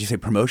film, or would you say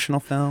promotional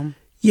film?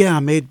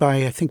 Yeah, made by,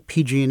 I think,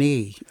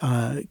 PG&E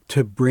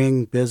to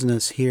bring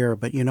business here.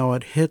 But,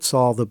 it hits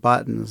all the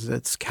buttons.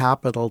 It's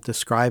capital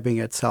describing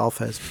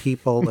itself as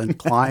people and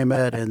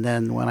climate. And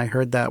then when I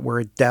heard that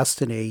word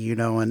destiny,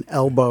 an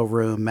elbow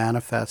room,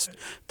 manifest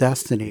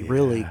destiny,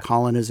 really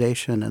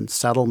colonization and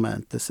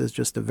settlement. This is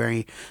just a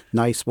very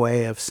nice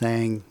way of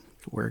saying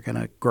we're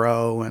going to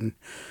grow and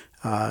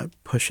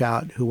push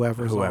out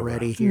whoever's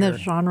already here. In the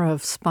genre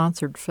of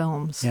sponsored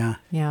films. Yeah.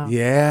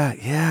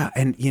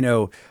 And,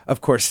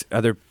 of course,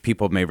 other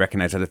people may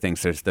recognize other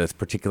things. There's those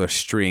particular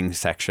string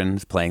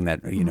sections playing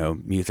that,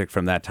 music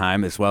from that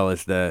time, as well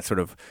as the sort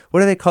of, what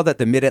do they call that?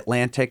 The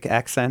mid-Atlantic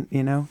accent,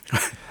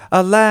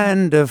 A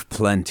land of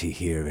plenty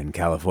here in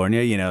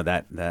California,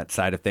 that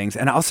side of things.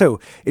 And also,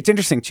 it's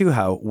interesting, too,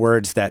 how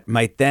words that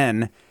might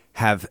then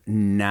have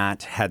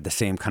not had the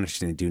same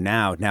connotation they do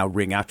now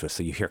ring out to us.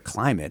 So you hear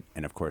climate,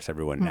 and of course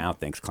everyone now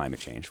thinks climate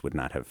change would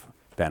not have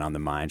been on the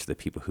minds of the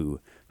people who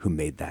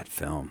made that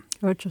film.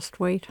 Oh, just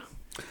wait.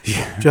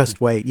 Yeah. Just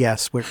wait.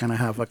 Yes, we're going to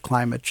have a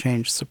climate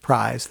change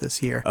surprise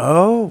this year.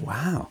 Oh,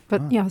 wow.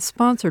 But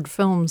sponsored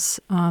films,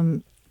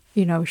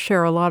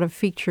 share a lot of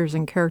features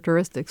and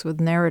characteristics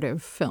with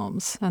narrative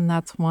films. And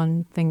that's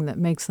one thing that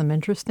makes them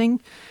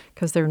interesting,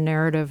 because they're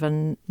narrative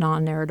and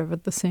non-narrative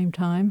at the same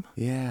time.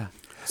 Yeah.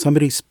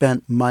 Somebody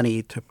spent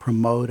money to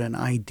promote an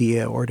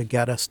idea or to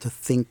get us to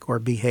think or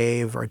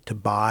behave or to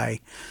buy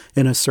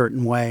in a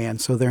certain way. And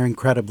so they're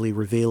incredibly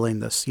revealing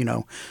this,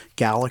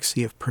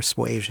 galaxy of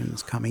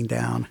persuasions coming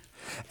down.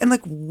 And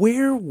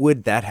where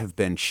would that have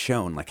been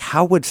shown?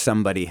 How would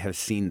somebody have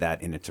seen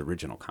that in its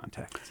original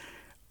context?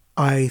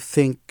 I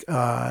think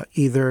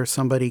either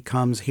somebody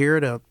comes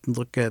here to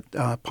look at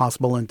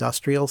possible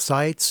industrial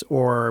sites,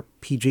 or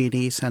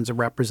PG&E sends a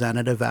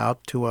representative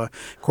out to a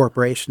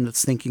corporation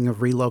that's thinking of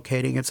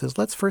relocating and says,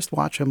 let's first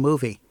watch a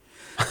movie.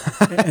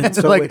 And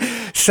so like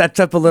sets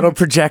up a little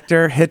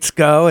projector, hits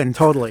go, and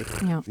totally.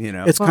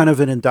 Yeah. It's kind of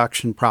an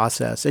induction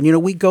process.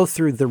 And, we go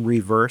through the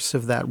reverse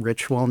of that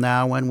ritual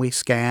now when we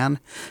scan,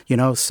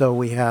 so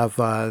we have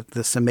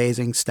this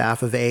amazing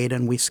staff of 8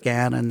 and we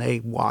scan and they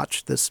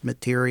watch this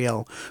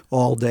material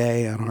all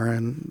day and are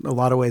in a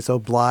lot of ways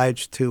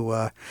obliged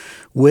to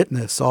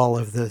witness all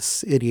of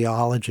this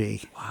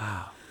ideology.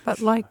 Wow. But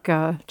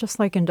just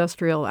like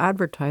industrial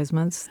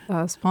advertisements,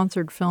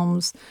 sponsored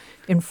films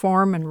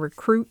inform and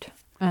recruit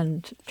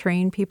and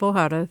train people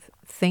how to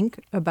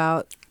think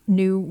about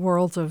new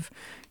worlds of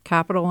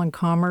capital and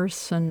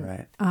commerce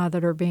and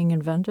that are being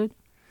invented.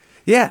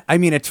 Yeah, I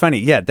mean, it's funny.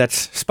 Yeah,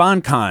 that's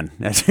SpawnCon,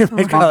 as you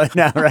might call it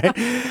now, right?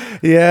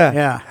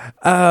 Yeah.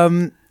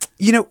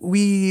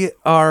 We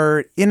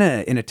are in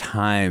a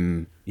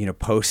time,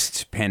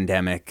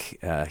 post-pandemic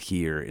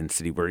here in the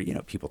city where,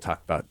 people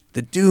talk about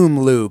the doom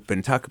loop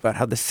and talk about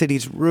how the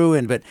city's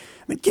ruined. But,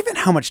 I mean, given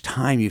how much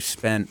time you've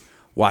spent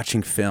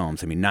watching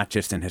films, I mean, not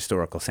just in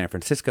historical San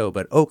Francisco,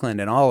 but Oakland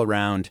and all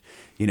around,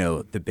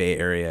 the Bay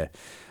Area.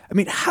 I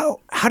mean, how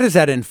does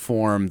that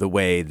inform the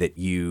way that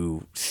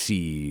you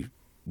see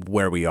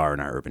where we are in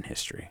our urban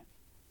history?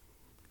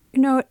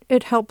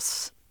 It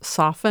helps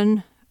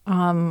soften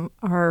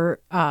our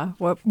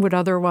what would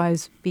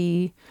otherwise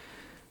be,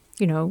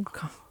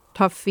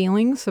 tough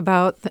feelings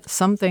about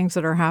some things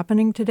that are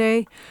happening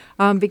today,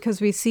 because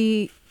we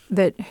see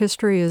that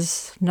history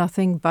is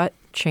nothing but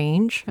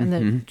change, and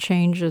that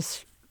change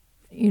is,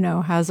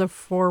 has a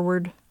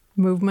forward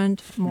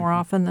movement more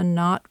often than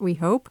not, we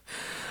hope,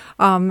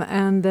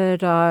 and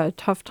that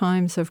tough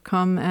times have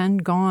come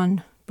and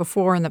gone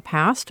before in the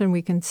past, and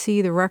we can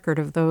see the record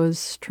of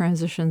those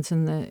transitions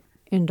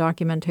in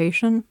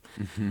documentation.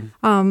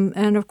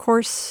 And of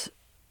course,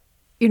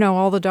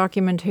 all the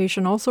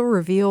documentation also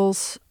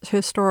reveals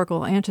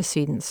historical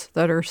antecedents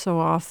that are so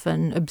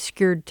often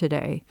obscured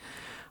today,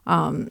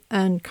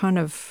 and kind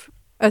of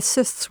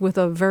assists with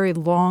a very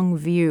long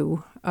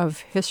view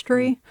of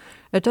history.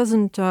 It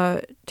doesn't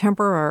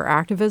temper our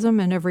activism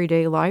in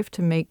everyday life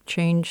to make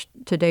change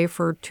today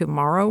for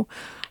tomorrow,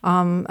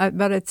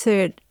 but I'd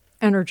say it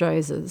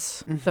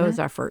energizes those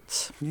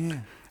efforts. Yeah.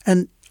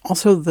 And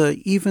also,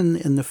 even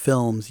in the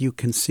films, you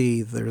can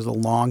see there's a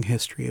long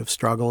history of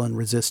struggle and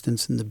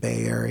resistance in the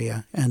Bay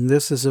Area. And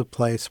this is a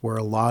place where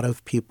a lot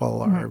of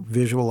people are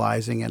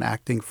visualizing and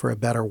acting for a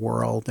better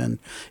world. And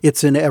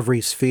it's in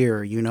every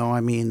sphere, you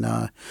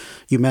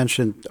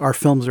mentioned our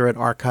films are at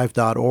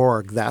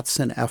archive.org. That's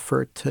an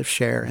effort to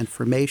share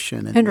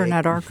information. And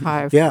Internet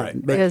Archive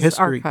is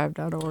history,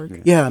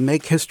 archive.org. Yeah,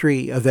 make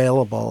history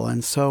available.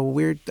 And so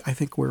I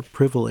think we're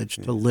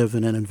privileged to live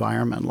in an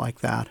environment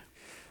like that.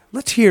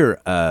 Let's hear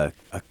a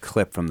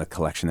clip from the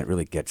collection that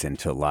really gets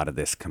into a lot of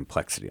this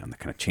complexity on the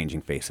kind of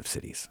changing face of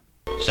cities.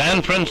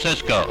 San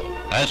Francisco,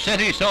 a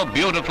city so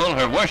beautiful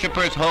her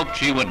worshippers hoped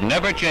she would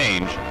never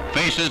change,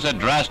 faces a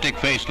drastic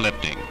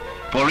facelifting.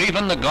 For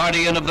even the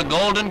guardian of the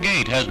Golden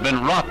Gate has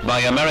been rocked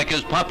by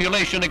America's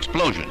population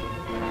explosion.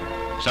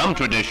 Some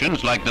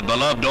traditions, like the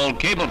beloved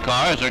old cable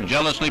cars, are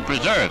jealously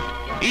preserved,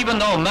 even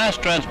though mass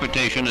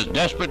transportation is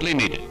desperately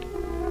needed.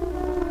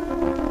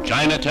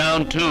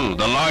 Chinatown, too,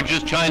 the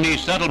largest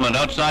Chinese settlement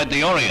outside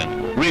the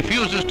Orient,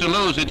 refuses to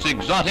lose its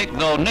exotic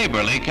though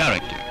neighborly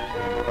character.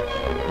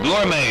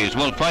 Gourmets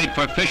will fight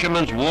for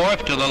Fisherman's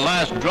Wharf to the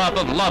last drop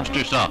of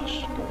lobster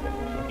sauce.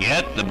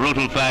 Yet the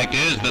brutal fact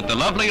is that the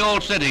lovely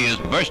old city is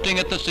bursting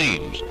at the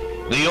seams.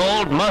 The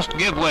old must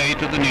give way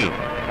to the new.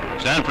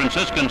 San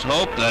Franciscans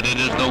hope that it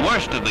is the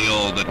worst of the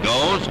old that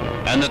goes,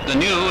 and that the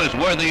new is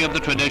worthy of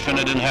the tradition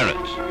it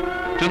inherits.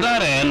 To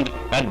that end,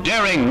 a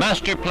daring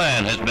master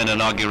plan has been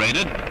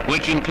inaugurated,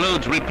 which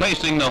includes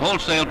replacing the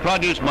wholesale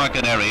produce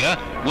market area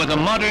with a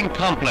modern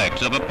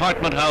complex of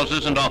apartment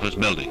houses and office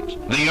buildings.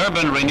 The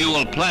urban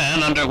renewal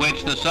plan, under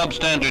which the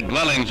substandard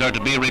dwellings are to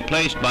be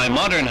replaced by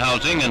modern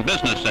housing and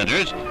business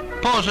centers,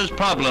 poses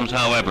problems,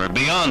 however,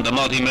 beyond the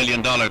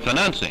multi-million-dollar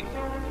financing.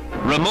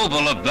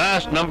 Removal of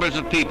vast numbers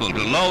of people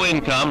to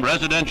low-income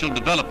residential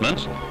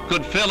developments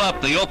could fill up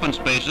the open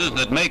spaces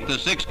that make the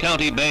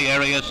six-county Bay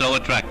Area so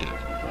attractive.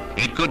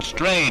 It could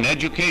strain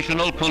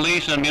educational,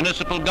 police, and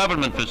municipal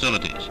government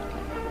facilities.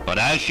 But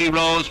as she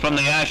rose from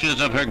the ashes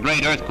of her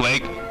great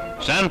earthquake,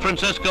 San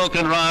Francisco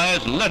can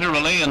rise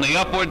literally in the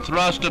upward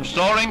thrust of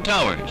soaring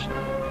towers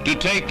to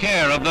take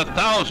care of the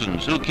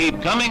thousands who keep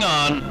coming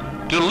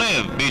on to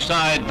live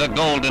beside the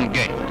Golden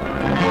Gate.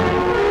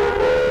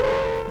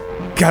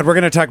 God, we're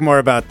going to talk more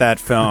about that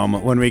film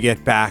when we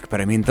get back.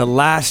 But I mean, the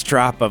last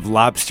drop of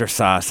lobster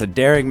sauce, a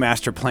daring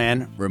master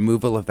plan,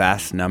 removal of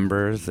vast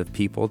numbers of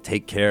people,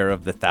 take care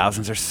of the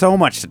thousands. There's so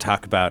much to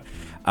talk about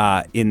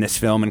in this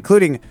film,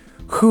 including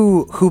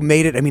who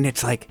made it. I mean,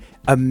 it's like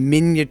a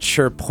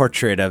miniature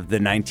portrait of the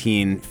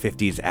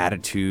 1950s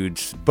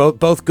attitudes,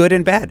 both good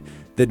and bad.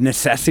 The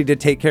necessity to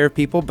take care of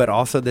people, but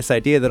also this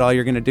idea that all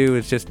you're going to do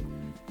is just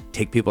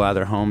take people out of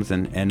their homes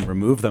and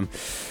remove them.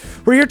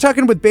 We're here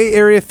talking with Bay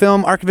Area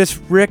film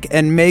archivist Rick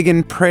and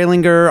Megan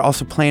Prelinger,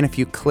 also playing a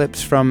few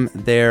clips from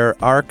their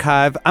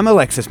archive. I'm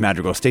Alexis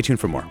Madrigal. Stay tuned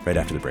for more right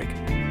after the break.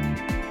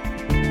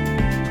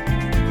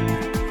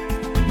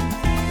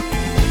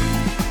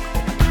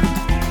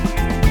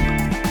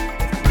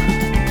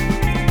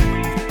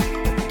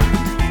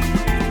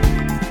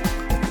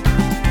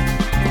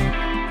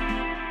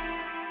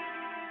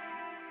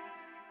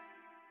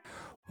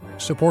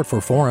 Support for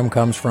Forum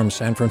comes from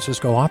San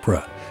Francisco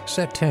Opera.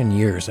 Set 10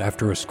 years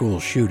after a school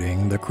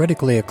shooting, the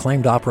critically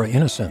acclaimed opera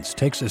Innocence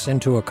takes us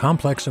into a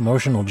complex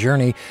emotional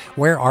journey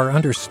where our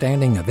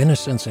understanding of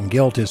innocence and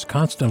guilt is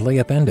constantly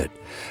upended.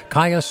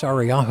 Kaya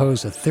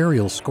Sariaho's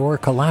ethereal score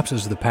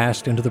collapses the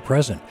past into the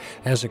present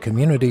as a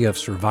community of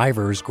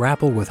survivors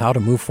grapple with how to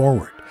move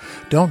forward.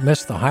 Don't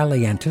miss the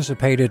highly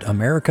anticipated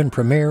American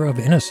premiere of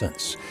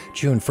Innocence,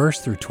 June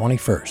 1st through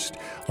 21st.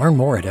 Learn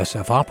more at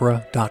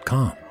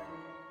sfopera.com.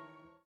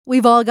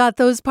 We've all got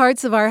those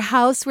parts of our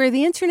house where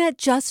the internet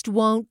just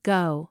won't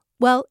go.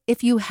 Well,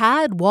 if you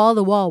had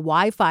wall-to-wall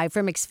Wi-Fi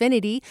from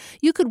Xfinity,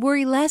 you could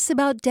worry less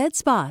about dead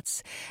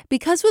spots.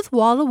 Because with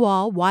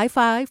wall-to-wall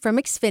Wi-Fi from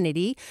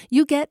Xfinity,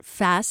 you get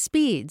fast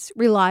speeds,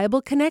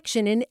 reliable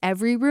connection in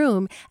every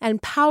room,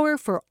 and power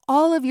for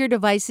all of your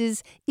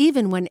devices,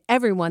 even when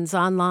everyone's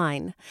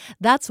online.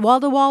 That's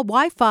wall-to-wall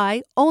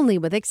Wi-Fi only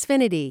with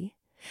Xfinity.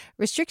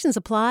 Restrictions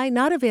apply,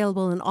 not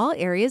available in all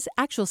areas.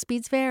 Actual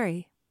speeds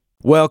vary.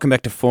 Welcome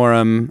back to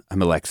Forum.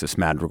 I'm Alexis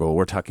Madrigal.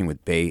 We're talking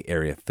with Bay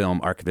Area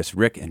film archivists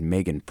Rick and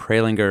Megan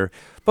Prelinger,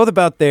 both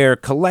about their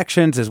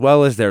collections as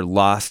well as their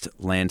Lost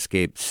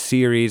Landscape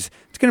series.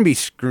 It's going to be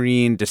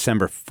screened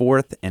December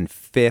 4th and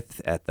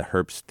 5th at the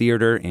Herbst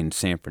Theater in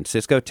San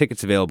Francisco.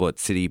 Tickets available at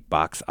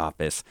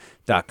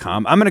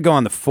cityboxoffice.com. I'm going to go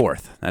on the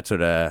 4th. That's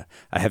what I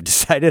have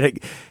decided. I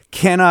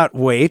cannot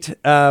wait.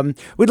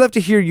 We'd love to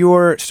hear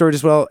your stories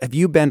as well. Have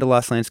you been to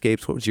Lost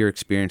Landscapes? What was your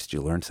experience? Did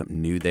you learn something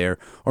new there?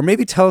 Or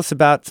maybe tell us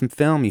about some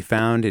film you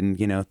found in,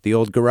 the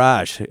old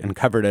garage,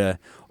 uncovered a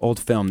old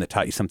film that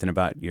taught you something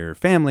about your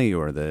family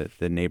or the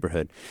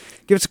neighborhood.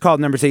 Give us a call.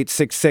 The number's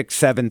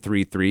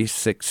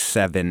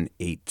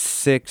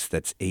 866-733-6786.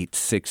 That's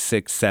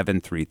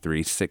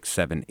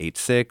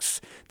 866-733-6786.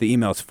 The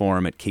email's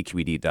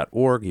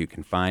forum@kqed.org. You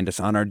can find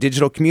us on our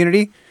digital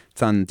community.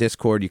 It's on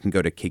Discord. You can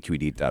go to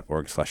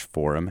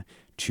kqed.org/forum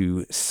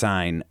to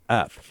sign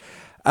up.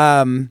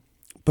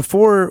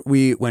 Before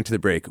we went to the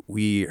break,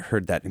 we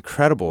heard that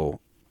incredible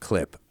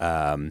clip.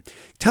 Tell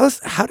us,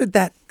 how did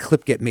that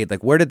clip get made?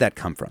 Like, where did that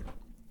come from?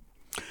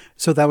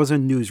 So that was a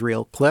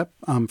newsreel clip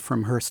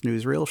from Hearst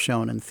Newsreel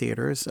shown in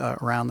theaters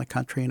around the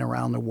country and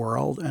around the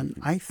world. And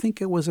I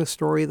think it was a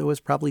story that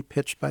was probably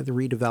pitched by the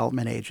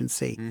redevelopment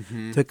agency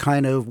to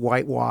kind of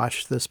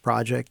whitewash this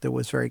project that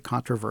was very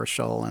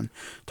controversial and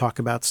talk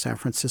about San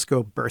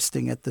Francisco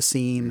bursting at the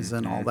seams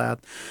and all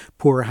that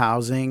poor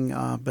housing.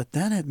 But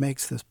then it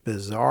makes this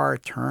bizarre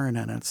turn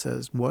and it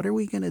says, what are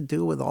we going to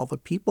do with all the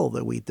people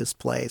that we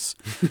displace?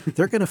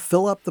 They're going to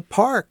fill up the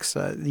parks.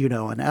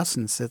 In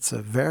essence, it's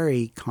a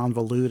very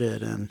convoluted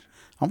and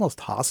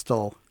almost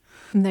hostile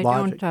And they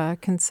logic.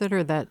 don't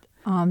consider that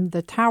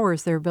the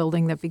towers they're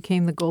building that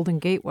became the Golden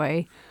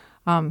Gateway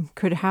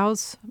could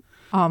house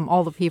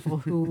all the people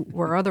who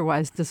were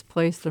otherwise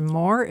displaced and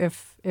more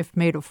if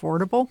made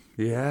affordable.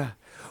 Yeah.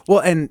 Well,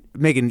 and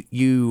Megan,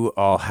 you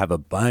all have a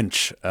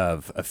bunch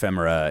of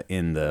ephemera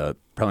in the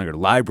Prelinger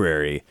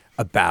Library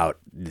about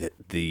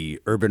the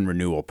urban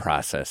renewal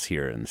process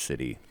here in the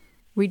city.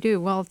 We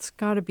do. Well, it's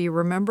got to be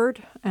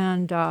remembered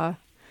and,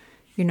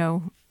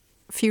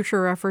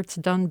 future efforts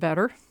done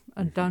better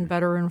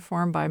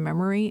informed by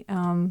memory.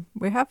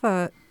 We have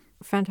a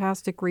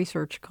fantastic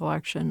research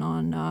collection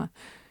on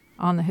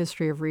the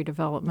history of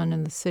redevelopment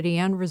in the city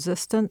and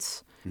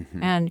resistance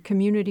and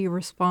community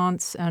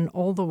response and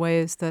all the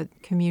ways that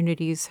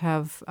communities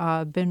have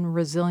been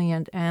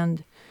resilient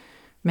and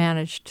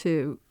managed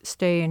to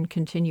stay and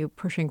continue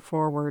pushing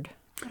forward.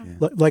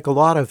 Yeah. Like a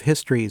lot of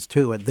histories,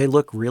 too, they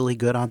look really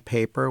good on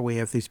paper. We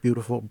have these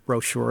beautiful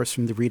brochures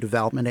from the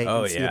redevelopment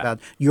agency about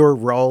your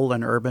role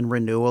in urban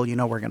renewal.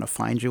 We're going to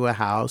find you a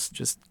house.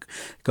 Just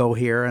go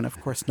here. And, of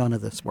course, none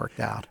of this worked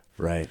out.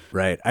 Right.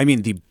 I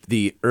mean,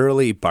 the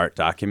early BART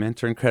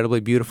documents are incredibly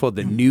beautiful.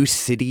 The New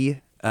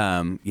City,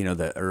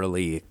 the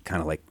early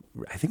kind of like,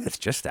 I think that's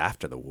just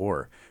after the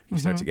war, you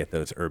start to get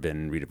those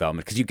urban redevelopment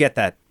because you get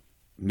that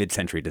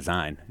mid-century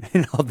design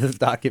in all those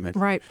documents.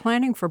 Right.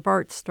 Planning for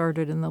BART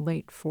started in the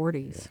late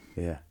 40s.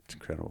 Yeah, it's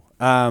incredible.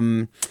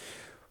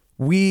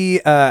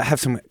 We have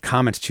some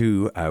comments,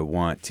 too, I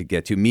want to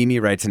get to. Mimi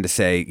writes in to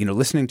say,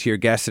 listening to your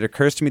guests, it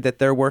occurs to me that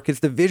their work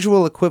is the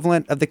visual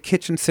equivalent of the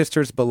Kitchen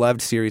Sisters'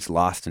 beloved series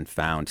Lost and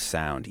Found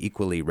Sound,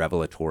 equally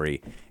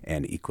revelatory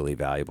and equally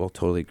valuable.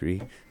 Totally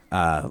agree.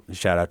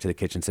 Shout out to the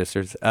Kitchen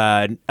Sisters.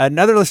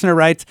 Another listener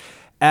writes,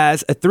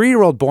 as a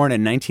 3-year-old born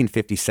in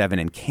 1957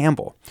 in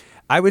Campbell,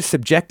 I was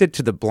subjected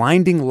to the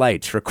blinding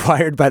lights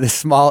required by the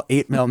small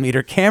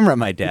 8mm camera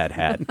my dad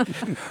had.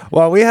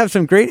 While we have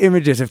some great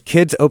images of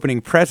kids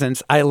opening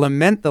presents, I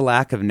lament the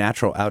lack of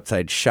natural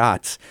outside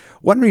shots.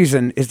 One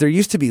reason is there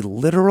used to be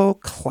literal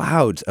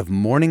clouds of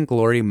morning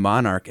glory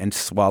monarch and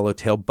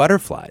swallowtail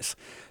butterflies.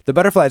 The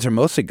butterflies are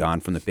mostly gone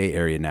from the Bay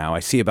Area now.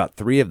 I see about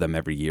 3 of them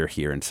every year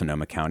here in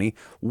Sonoma County.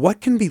 What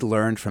can be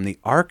learned from the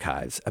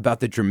archives about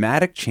the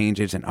dramatic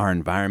changes in our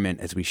environment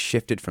as we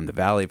shifted from the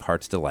Valley of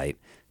Heart's Delight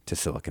to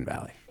Silicon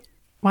Valley?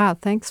 Wow,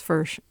 thanks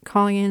for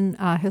calling in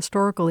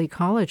historical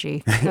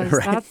ecology, because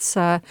Right. that's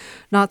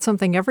not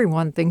something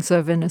everyone thinks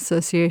of in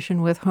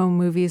association with home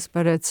movies,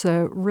 but it's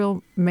a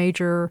real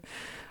major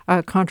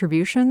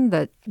contribution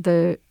that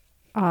the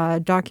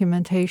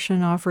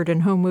documentation offered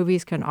in home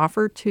movies can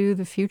offer to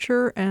the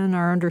future and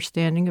our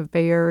understanding of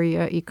Bay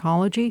Area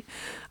ecology.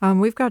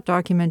 We've got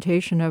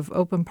documentation of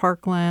open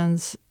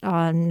parklands,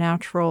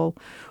 natural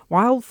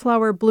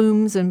wildflower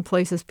blooms in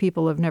places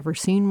people have never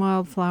seen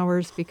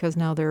wildflowers because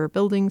now there are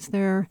buildings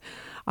there,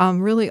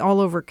 really all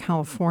over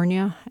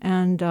California.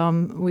 And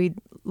we'd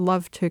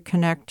love to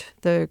connect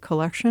the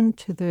collection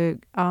to the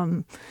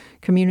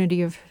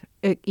community of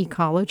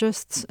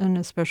ecologists, and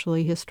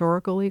especially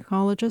historical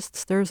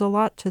ecologists. There's a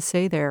lot to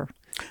say there.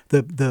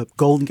 The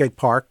Golden Gate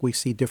Park, we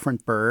see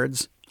different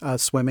birds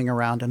swimming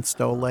around in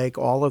Stowe Lake.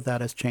 All of that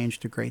has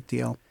changed a great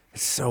deal.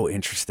 It's so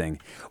interesting.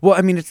 Well,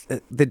 I mean, it's,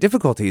 the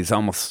difficulty is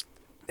almost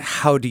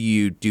how do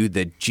you do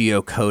the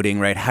geocoding,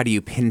 right? How do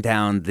you pin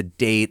down the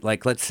date?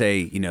 Like, let's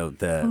say,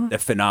 the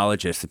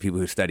phenologists, the people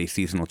who study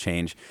seasonal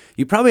change,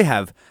 you probably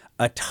have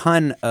a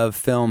ton of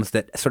films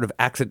that sort of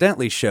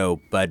accidentally show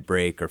bud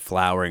break or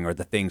flowering or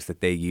the things that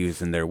they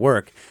use in their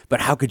work. But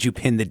how could you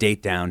pin the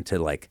date down to,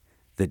 like,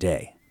 the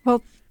day?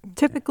 Well,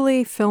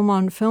 typically, film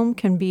on film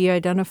can be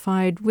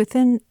identified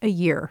within a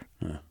year.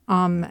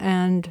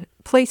 And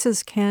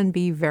places can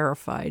be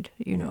verified,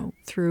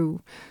 through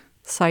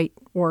site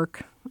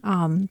work.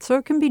 So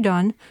it can be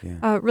done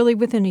really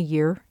within a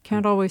year.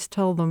 Can't always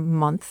tell the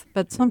month,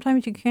 but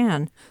sometimes you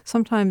can.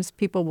 Sometimes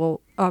people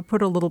will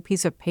put a little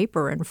piece of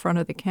paper in front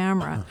of the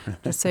camera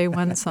to say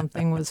when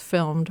something was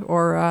filmed,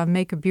 or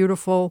make a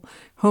beautiful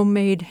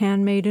handmade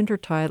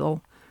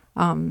intertitle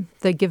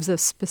that gives a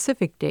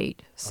specific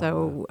date.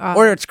 So,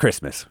 or it's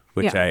Christmas,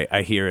 which yeah.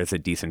 I hear is a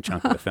decent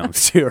chunk of the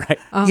films too, right?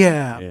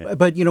 Yeah,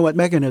 but what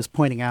Megan is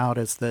pointing out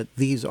is that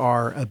these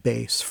are a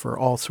base for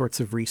all sorts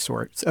of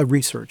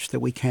research that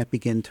we can't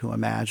begin to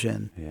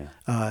imagine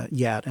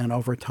yet. And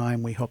over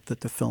time, we hope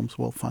that the films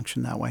will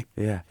function that way.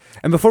 Yeah.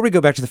 And before we go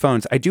back to the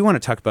phones, I do want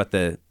to talk about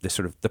the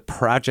sort of the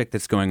project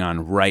that's going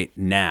on right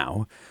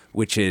now,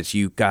 which is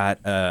you got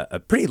a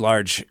pretty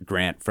large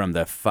grant from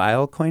the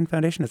Filecoin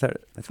Foundation. Is that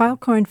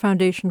Filecoin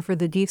Foundation for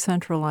the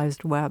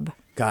Decentralized Web.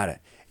 Got it.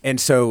 And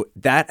so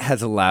that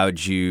has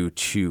allowed you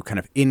to kind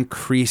of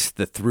increase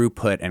the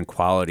throughput and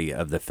quality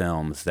of the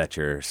films that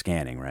you're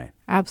scanning, right?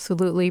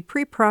 Absolutely.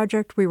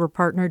 Pre-project, we were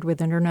partnered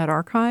with Internet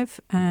Archive,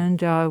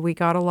 and we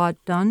got a lot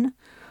done.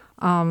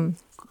 But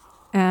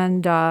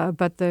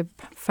the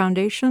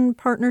foundation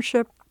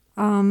partnership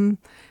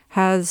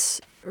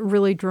has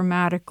really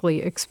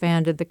dramatically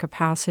expanded the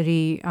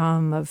capacity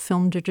of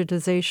film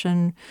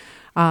digitization,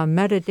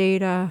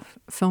 metadata,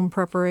 film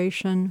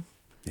preparation.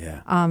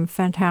 Yeah. 8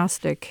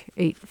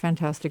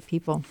 fantastic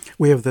people.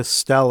 We have this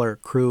stellar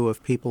crew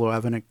of people who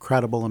have an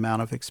incredible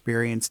amount of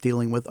experience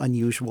dealing with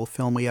unusual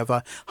film. We have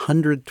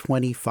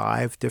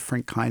 125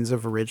 different kinds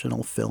of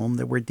original film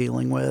that we're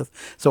dealing with.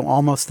 So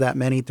almost that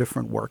many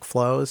different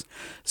workflows.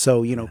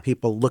 So,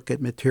 people look at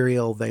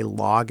material, they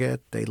log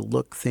it, they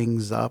look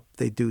things up,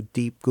 they do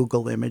deep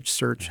Google image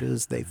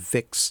searches, they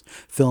fix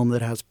film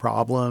that has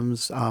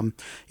problems.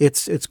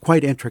 It's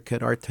quite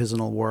intricate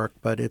artisanal work,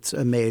 but it's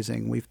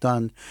amazing. We've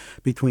done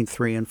between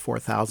 3,000 and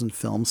 4,000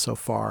 films so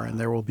far, and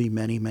there will be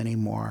many, many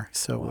more.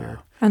 So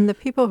And the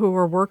people who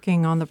are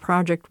working on the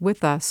project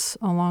with us,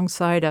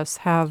 alongside us,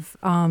 have,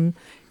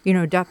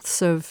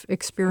 depths of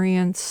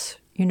experience.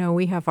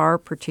 We have our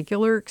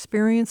particular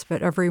experience,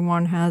 but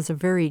everyone has a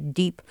very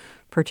deep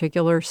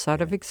particular set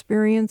of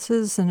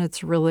experiences, and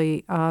it's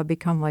really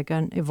become like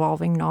an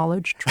evolving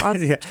knowledge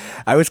trust. Yeah.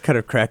 I was kind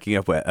of cracking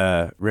up when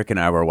Rick and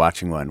I were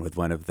watching one with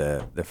one of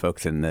the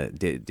folks in the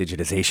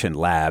digitization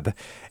lab,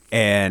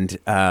 and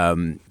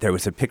there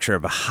was a picture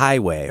of a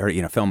highway, or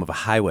film of a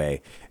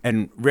highway,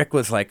 and Rick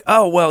was like,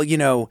 "Oh, well,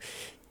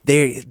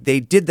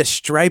 They did the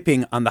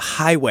striping on the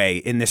highway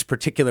in this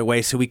particular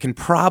way, so we can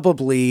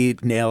probably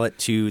nail it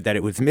to that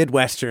it was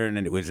Midwestern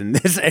and it was in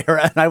this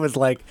era." And I was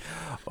like,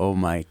 oh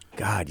my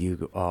God,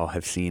 you all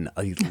have seen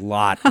a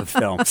lot of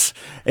films,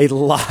 a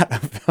lot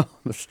of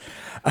films.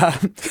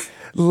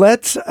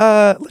 Let's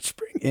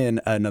bring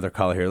in another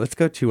caller here. Let's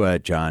go to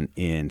John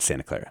in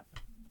Santa Clara.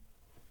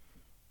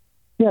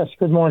 Yes,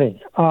 good morning.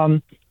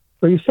 Well,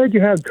 you said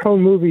you have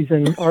co-movies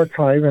in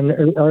archive and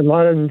a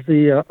lot of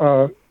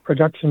the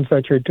productions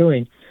that you're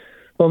doing.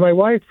 Well, my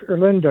wife,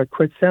 Erlinda,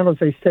 quit San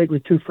Jose State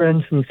with 2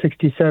 friends in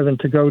 '67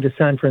 to go to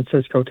San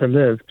Francisco to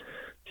live.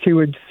 She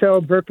would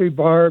sell Berkeley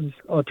Barb's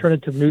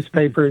alternative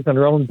newspapers and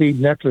her own bead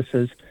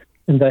necklaces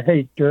in the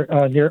Haight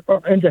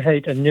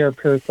and near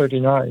Pier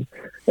 39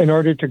 in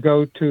order to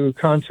go to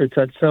concerts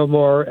at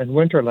Fillmore and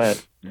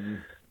Winterland.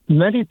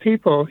 Many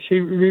people, she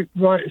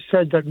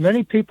said that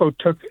many people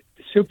took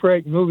Super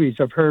 8 movies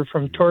of her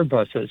from tour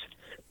buses.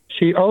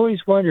 She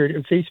always wondered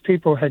if these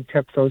people had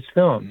kept those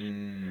films.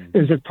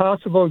 Is it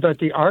possible that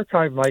the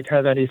archive might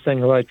have anything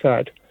like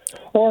that?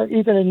 Or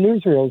even in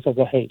newsreels of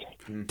the Haight?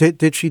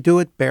 Did she do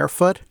it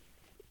barefoot?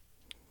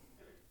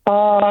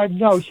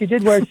 No, she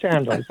did wear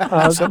sandals.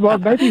 Well,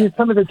 maybe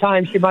some of the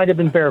time she might have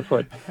been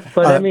barefoot.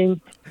 But I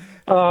mean,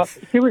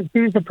 she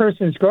was a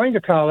person who's going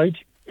to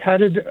college,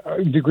 had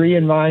a degree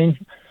in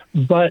mind,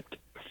 but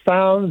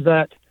found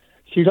that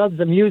she loved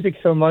the music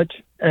so much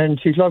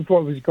and she loved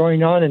what was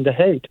going on in the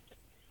Haight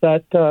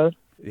that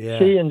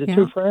she and the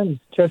two friends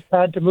just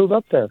had to move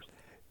up there.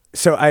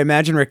 So I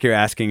imagine, Rick, you're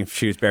asking if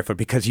she was barefoot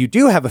because you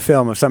do have a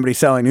film of somebody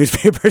selling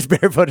newspapers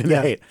barefoot in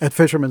the Haight. At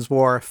Fisherman's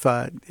Wharf.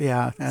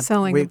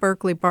 Selling the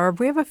Berkeley Barb.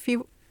 We have a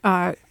few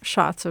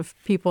shots of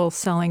people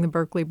selling the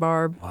Berkeley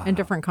Barb in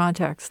different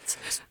contexts.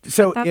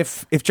 So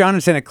if John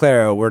and Santa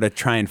Clara were to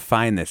try and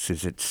find this,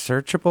 is it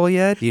searchable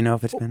yet? Do you know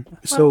if it's been?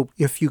 So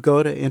if you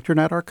go to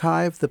Internet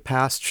Archive, the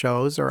past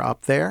shows are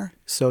up there.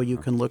 So you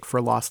can look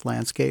for lost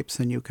landscapes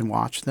and you can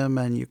watch them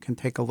and you can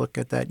take a look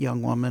at that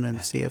young woman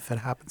and see if it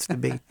happens to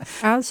be.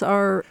 As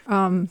are,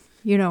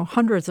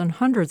 hundreds and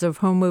hundreds of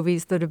home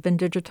movies that have been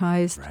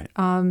digitized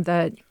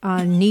that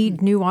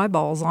need new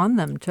eyeballs on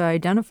them to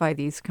identify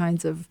these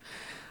kinds of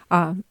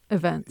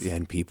events. Yeah,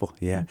 and people.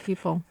 Yeah. And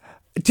people.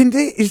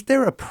 Is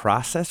there a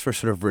process for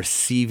sort of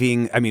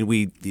receiving? I mean,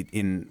 we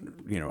in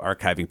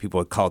archiving, people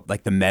would call it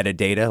like the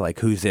metadata, like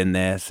who's in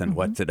this and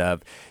what's it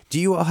of. Do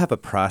you all have a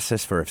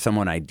process for if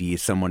someone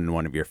IDs someone in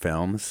one of your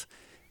films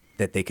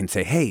that they can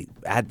say, "Hey,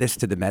 add this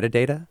to the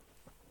metadata"?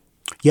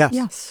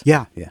 Yes.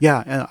 Yeah.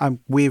 And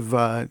we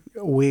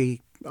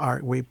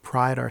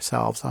pride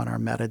ourselves on our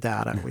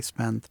metadata. We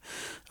spend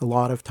a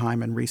lot of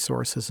time and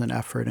resources and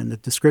effort, and the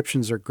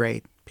descriptions are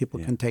great. People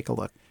can take a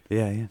look.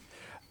 Yeah.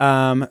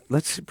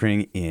 Let's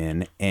bring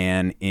in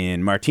Anne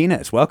in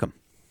Martinez. Welcome.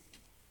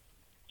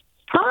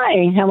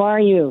 Hi, how are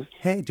you?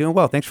 Hey, doing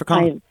well. Thanks for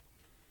calling.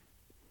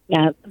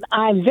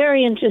 I'm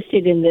very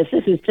interested in this.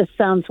 This just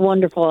sounds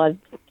wonderful.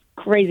 I'm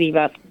crazy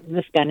about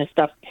this kind of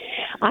stuff.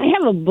 I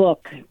have a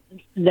book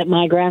that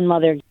my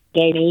grandmother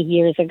gave me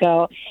years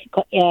ago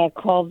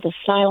called The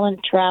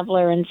Silent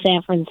Traveler in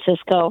San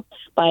Francisco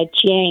by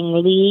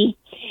Chiang Lee.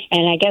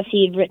 And I guess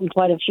he had written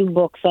quite a few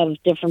books of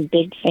different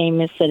big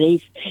famous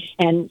cities.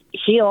 And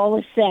she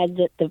always said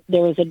that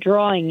there was a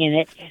drawing in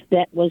it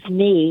that was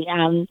me.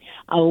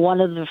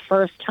 One of the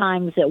first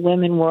times that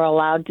women were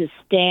allowed to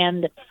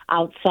stand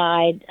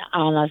outside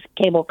on a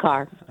cable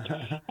car.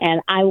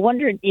 And I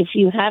wondered if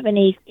you have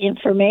any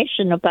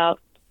information about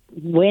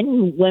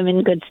when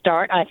women could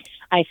start. I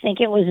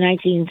think it was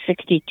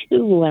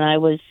 1962 when I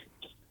was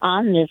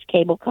on this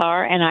cable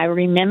car, and I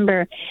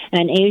remember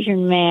an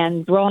Asian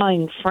man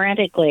drawing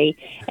frantically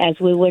as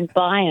we went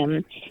by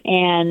him,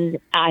 and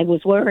I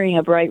was wearing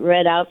a bright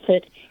red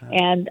outfit,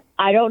 and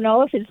I don't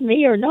know if it's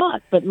me or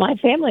not, but my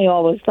family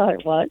always thought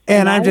it was.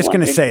 And I'm just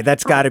going to say,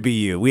 that's got to be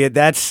you.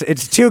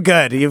 It's too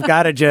good. You've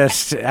got to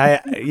just,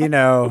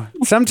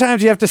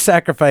 sometimes you have to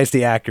sacrifice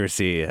the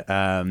accuracy.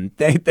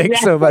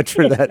 Thanks so much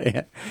for that,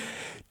 Anne.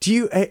 Do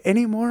you,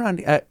 any more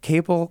on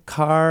cable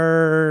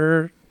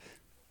car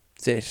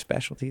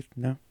specialties?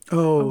 No.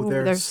 Oh,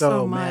 there's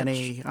so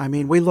many. I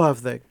mean, we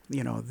love the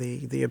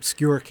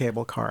obscure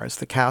cable cars,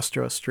 the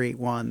Castro Street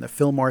one, the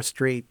Fillmore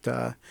Street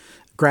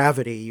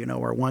Gravity,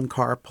 where one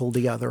car pulled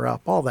the other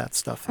up, all that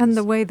stuff. And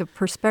the way the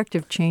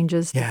perspective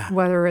changes,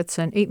 whether it's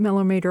an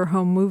 8mm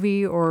home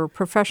movie or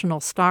professional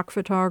stock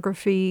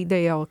photography,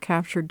 they all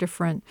capture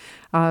different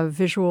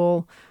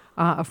visual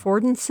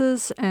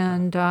affordances.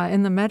 And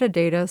in the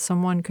metadata,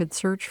 someone could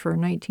search for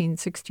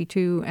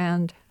 1962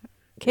 and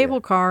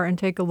cable car and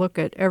take a look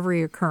at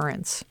every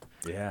occurrence.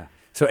 Yeah.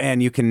 So,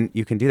 Anne, you can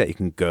do that. You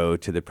can go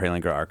to the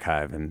Prelinger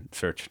Archive and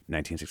search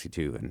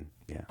 1962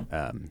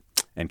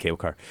 and cable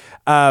car.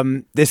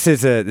 This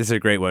is a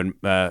great one.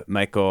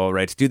 Michael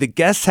writes, do the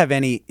guests have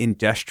any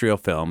industrial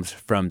films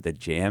from the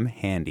Jam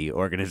Handy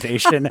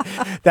organization?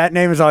 That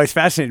name has always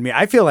fascinated me.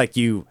 I feel like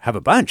you have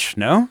a bunch,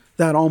 no?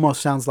 That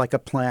almost sounds like a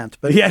plant,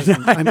 but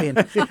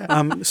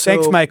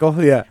thanks,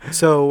 Michael. Yeah.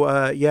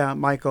 So,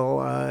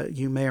 Michael,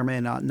 you may or may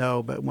not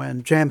know, but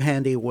when Jam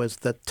Handy was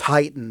the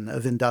titan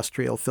of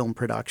industrial film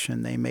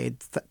production, they made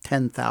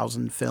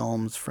 10,000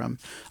 films from,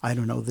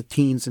 the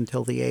teens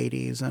until the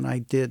 80s, and I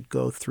did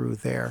go through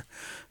their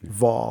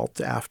vault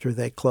after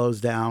they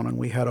closed down, and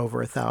we had over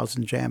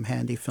 1,000 Jam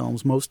Handy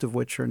films, most of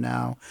which are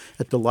now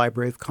at the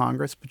Library of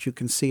Congress, but you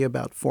can see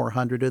about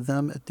 400 of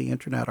them at the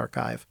Internet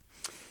Archive.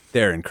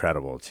 They're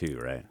incredible, too,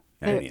 right?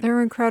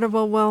 They're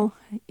incredible. Well,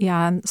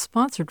 and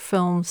sponsored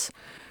films.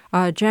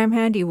 Jam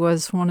Handy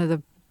was one of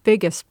the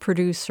biggest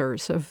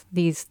producers of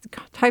these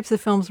types of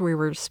films we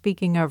were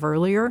speaking of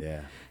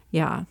earlier.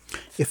 Yeah.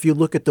 If you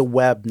look at the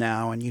web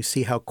now and you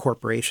see how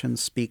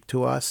corporations speak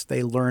to us,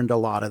 they learned a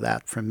lot of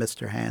that from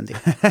Mr. Handy.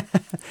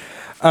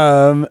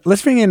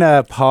 Let's bring in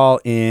Paul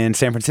in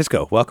San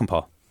Francisco. Welcome,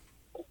 Paul.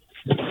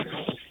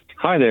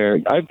 Hi there.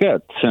 I've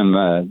got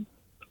some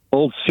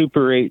old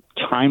Super 8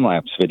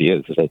 time-lapse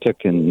videos that I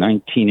took in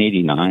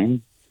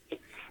 1989.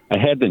 I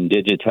had them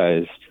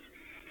digitized.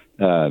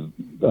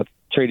 I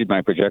traded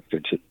my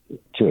projector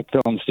to a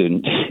film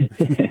student.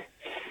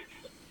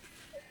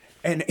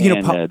 and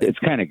Paul, it's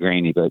kind of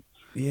grainy, but...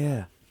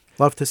 Yeah.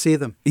 Love to see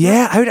them.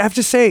 Yeah, I would have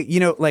to say,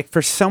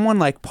 for someone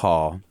like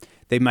Paul,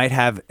 they might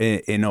have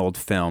an old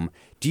film.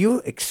 Do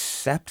you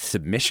accept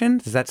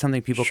submissions? Is that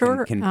something people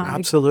can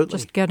absolutely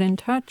just get in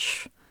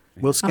touch?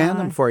 We'll scan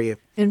them for you.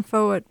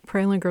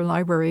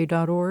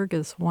 info@prelingerlibrary.org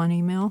is one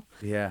email.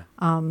 Yeah.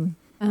 And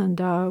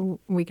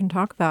we can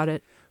talk about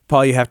it.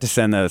 Paul, you have to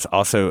send those.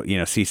 Also,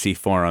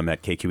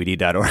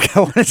 ccforum@kqed.org. I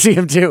want to see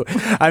them too.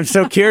 I'm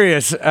so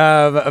curious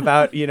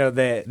about,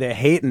 the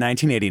hate in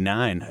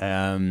 1989.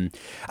 I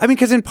mean,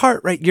 because in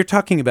part, right, you're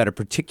talking about a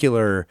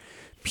particular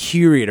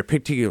period, a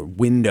particular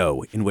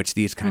window in which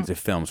these kinds of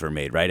films were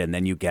made, right? And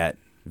then you get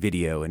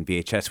video and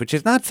VHS, which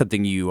is not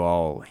something you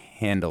all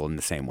handle in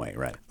the same way,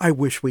 right? I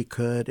wish we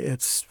could.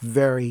 It's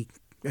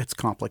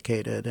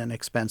complicated and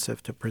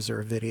expensive to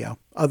preserve video.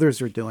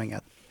 Others are doing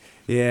it.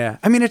 Yeah.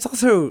 I mean, it's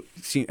also,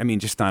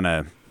 just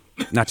on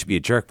not to be a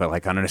jerk, but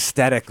like on an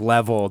aesthetic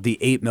level, the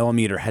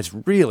 8mm has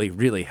really,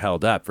 really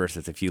held up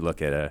versus if you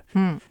look at a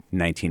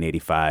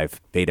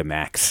 1985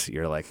 Betamax,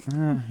 you're like,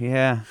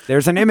 yeah,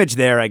 there's an image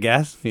there, I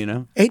guess,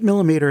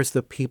 8mm is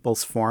the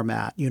people's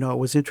format. It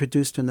was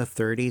introduced in the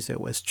 30s.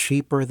 It was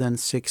cheaper than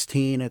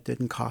 16. It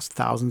didn't cost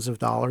thousands of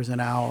dollars an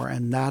hour.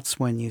 And that's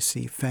when you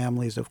see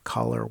families of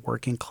color,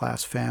 working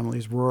class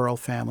families, rural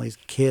families,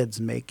 kids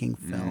making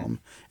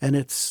film. And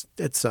it's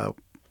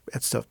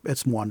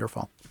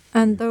wonderful.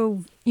 And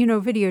though,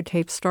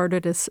 videotape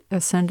started its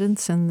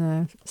ascendance in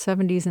the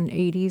 70s and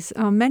 80s,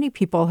 many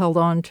people held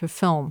on to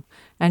film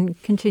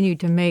and continued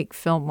to make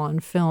film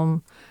on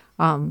film,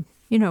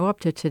 up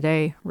to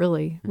today,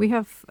 really. We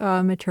have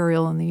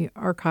material in the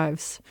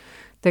archives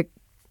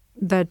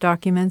that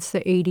documents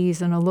the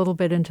 80s and a little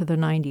bit into the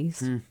 90s.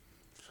 So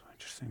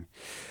interesting.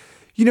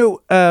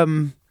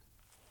 In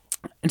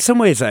some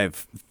ways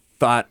I've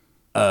thought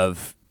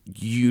of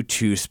you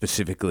two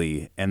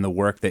specifically and the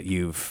work that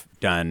you've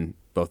done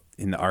both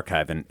in the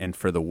archive and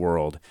for the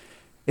world.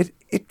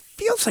 It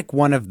feels like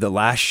one of the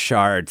last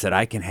shards that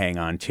I can hang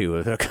on to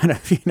of a kind of,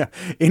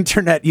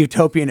 internet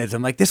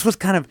utopianism. Like this was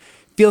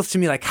feels to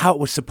me like how it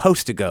was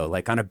supposed to go.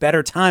 Like on a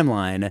better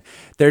timeline,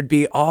 there'd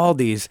be all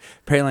these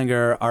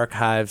Prelinger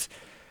archives.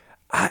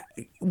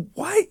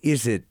 Why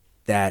is it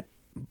that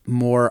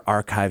more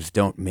archives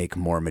don't make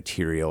more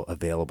material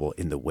available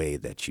in the way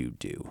that you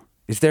do?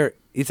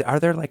 Are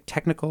there like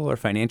technical or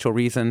financial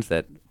reasons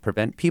that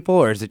prevent people,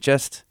 or is it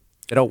just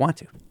they don't want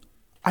to?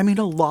 I mean,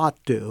 a lot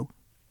do,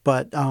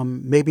 but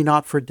maybe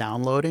not for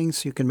downloading,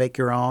 so you can make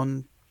your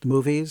own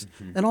movies.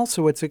 And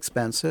also it's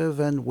expensive,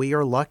 and we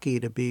are lucky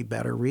to be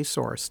better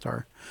resourced.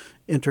 Our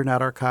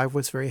Internet Archive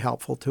was very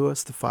helpful to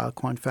us, the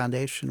Filecoin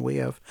Foundation. We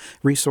have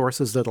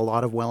resources that a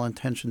lot of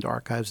well-intentioned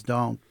archives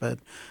don't, but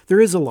there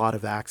is a lot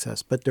of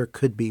access, but there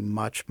could be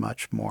much,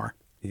 much more.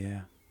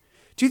 Yeah.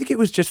 Do you think it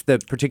was just the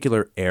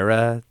particular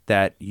era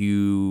that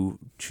you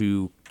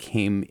two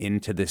came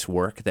into this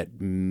work that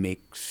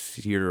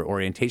makes your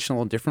orientation a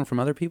little different from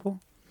other people?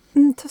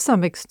 To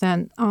some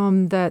extent,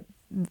 that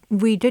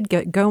we did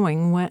get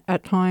going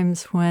at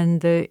times when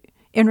the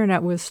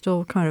internet was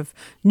still kind of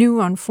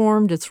new,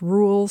 unformed, its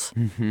rules,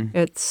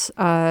 its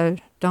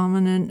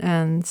dominant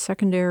and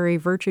secondary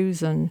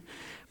virtues and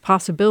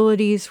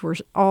possibilities were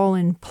all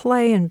in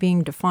play and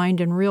being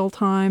defined in real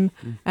time,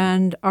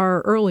 and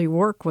our early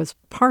work was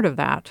part of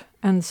that.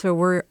 And so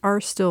we are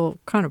still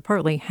kind of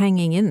partly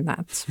hanging in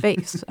that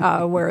space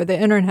where the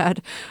internet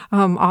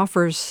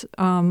offers,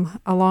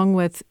 along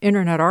with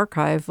Internet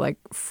Archive, like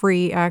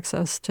free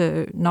access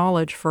to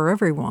knowledge for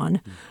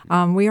everyone.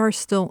 We are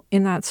still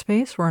in that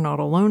space. We're not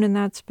alone in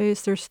that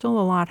space. There's still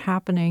a lot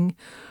happening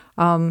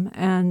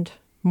and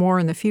more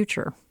in the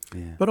future.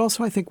 Yeah. But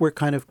also I think we're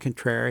kind of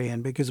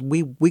contrarian because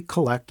we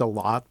collect a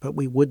lot, but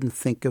we wouldn't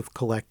think of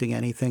collecting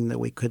anything that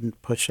we couldn't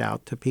push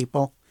out to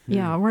people.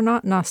 Yeah, we're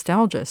not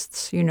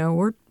nostalgists.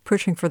 We're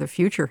pushing for the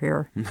future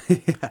here.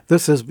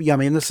 This is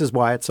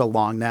why it's so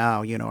long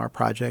now. Our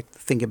project,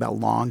 think about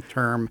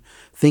long-term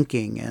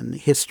thinking and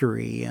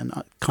history and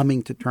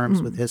coming to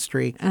terms with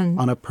history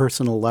on a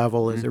personal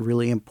level is a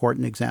really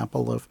important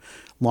example of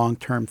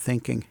long-term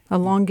thinking.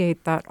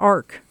 Elongate that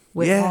arc.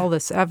 With all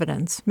this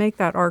evidence, make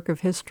that arc of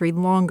history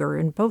longer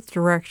in both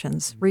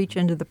directions, reach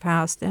into the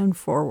past and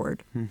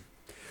forward.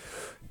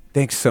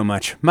 Thanks so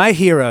much. My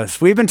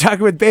heroes. We've been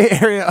talking with Bay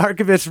Area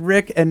archivists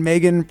Rick and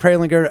Megan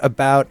Prelinger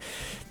about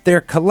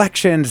their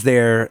collections,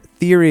 their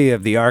theory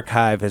of the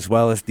archive, as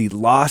well as the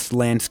Lost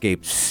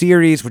Landscape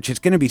series, which is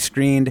going to be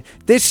screened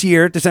this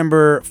year,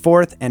 December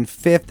 4th and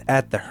 5th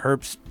at the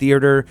Herbst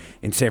Theater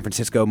in San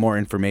Francisco. More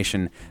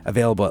information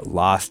available at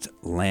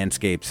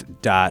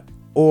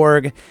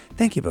lostlandscapes.org.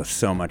 Thank you both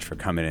so much for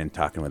coming in and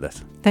talking with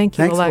us. Thanks,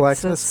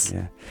 Alexis.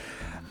 Yeah.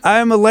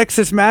 I'm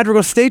Alexis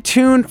Madrigal. Stay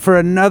tuned for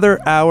another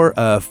hour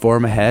of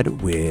Form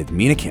Ahead with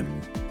Mina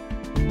Kim.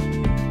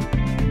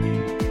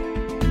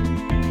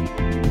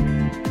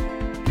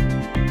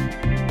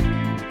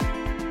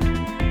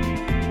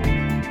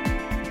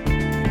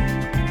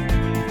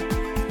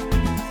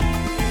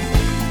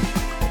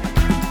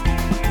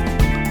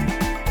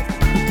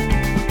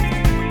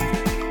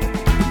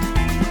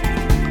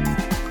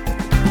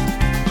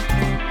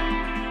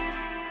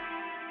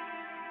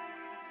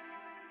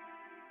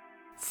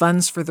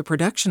 Funds for the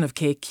production of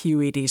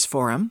KQED's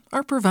forum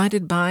are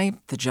provided by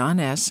the John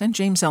S. and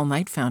James L.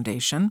 Knight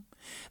Foundation,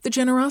 the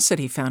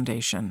Generosity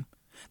Foundation,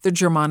 the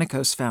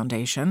Germanicos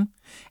Foundation,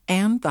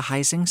 and the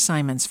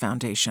Heising-Simons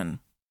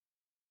Foundation.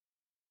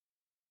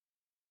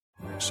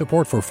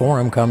 Support for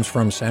Forum comes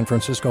from San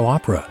Francisco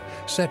Opera.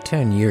 Set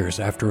 10 years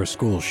after a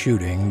school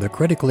shooting, the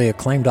critically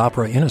acclaimed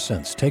opera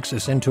Innocence takes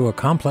us into a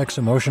complex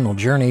emotional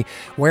journey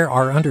where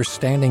our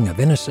understanding of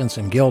innocence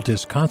and guilt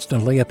is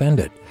constantly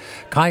upended.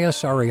 Kaya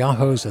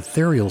Sariaho's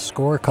ethereal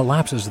score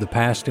collapses the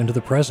past into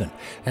the present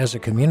as a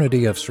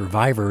community of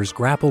survivors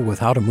grapple with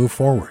how to move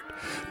forward.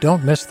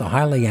 Don't miss the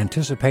highly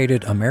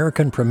anticipated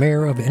American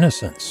premiere of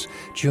Innocence,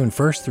 June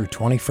 1st through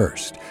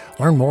 21st.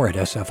 Learn more at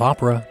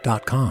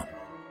sfopera.com.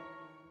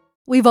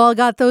 We've all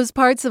got those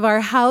parts of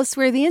our house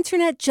where the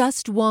internet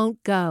just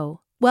won't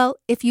go. Well,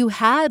 if you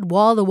had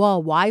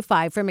wall-to-wall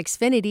Wi-Fi from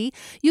Xfinity,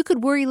 you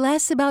could worry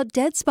less about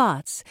dead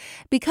spots.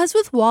 Because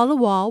with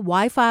wall-to-wall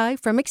Wi-Fi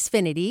from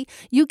Xfinity,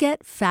 you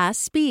get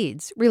fast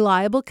speeds,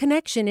 reliable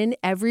connection in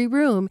every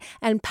room,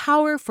 and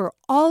power for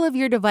all of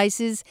your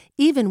devices,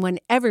 even when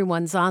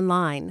everyone's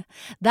online.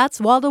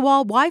 That's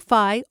wall-to-wall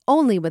Wi-Fi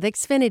only with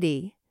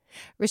Xfinity.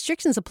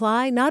 Restrictions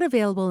apply, not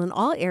available in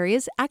all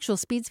areas. Actual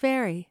speeds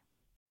vary.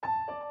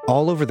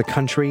 All over the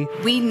country,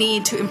 we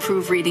need to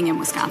improve reading in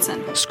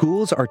Wisconsin.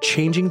 Schools are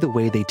changing the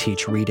way they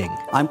teach reading.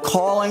 I'm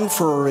calling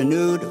for a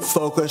renewed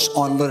focus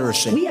on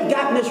literacy. We have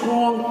gotten this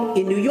wrong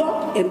in New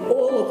York and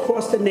all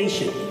across the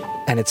nation.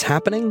 And it's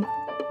happening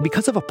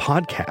because of a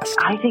podcast.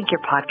 I think your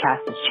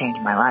podcast has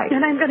changed my life.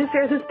 And I'm going to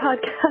share this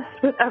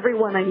podcast with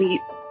everyone I meet.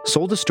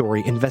 Sold a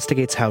Story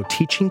investigates how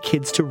teaching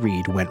kids to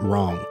read went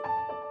wrong.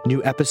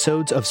 New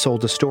episodes of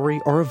Sold a Story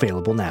are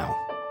available now.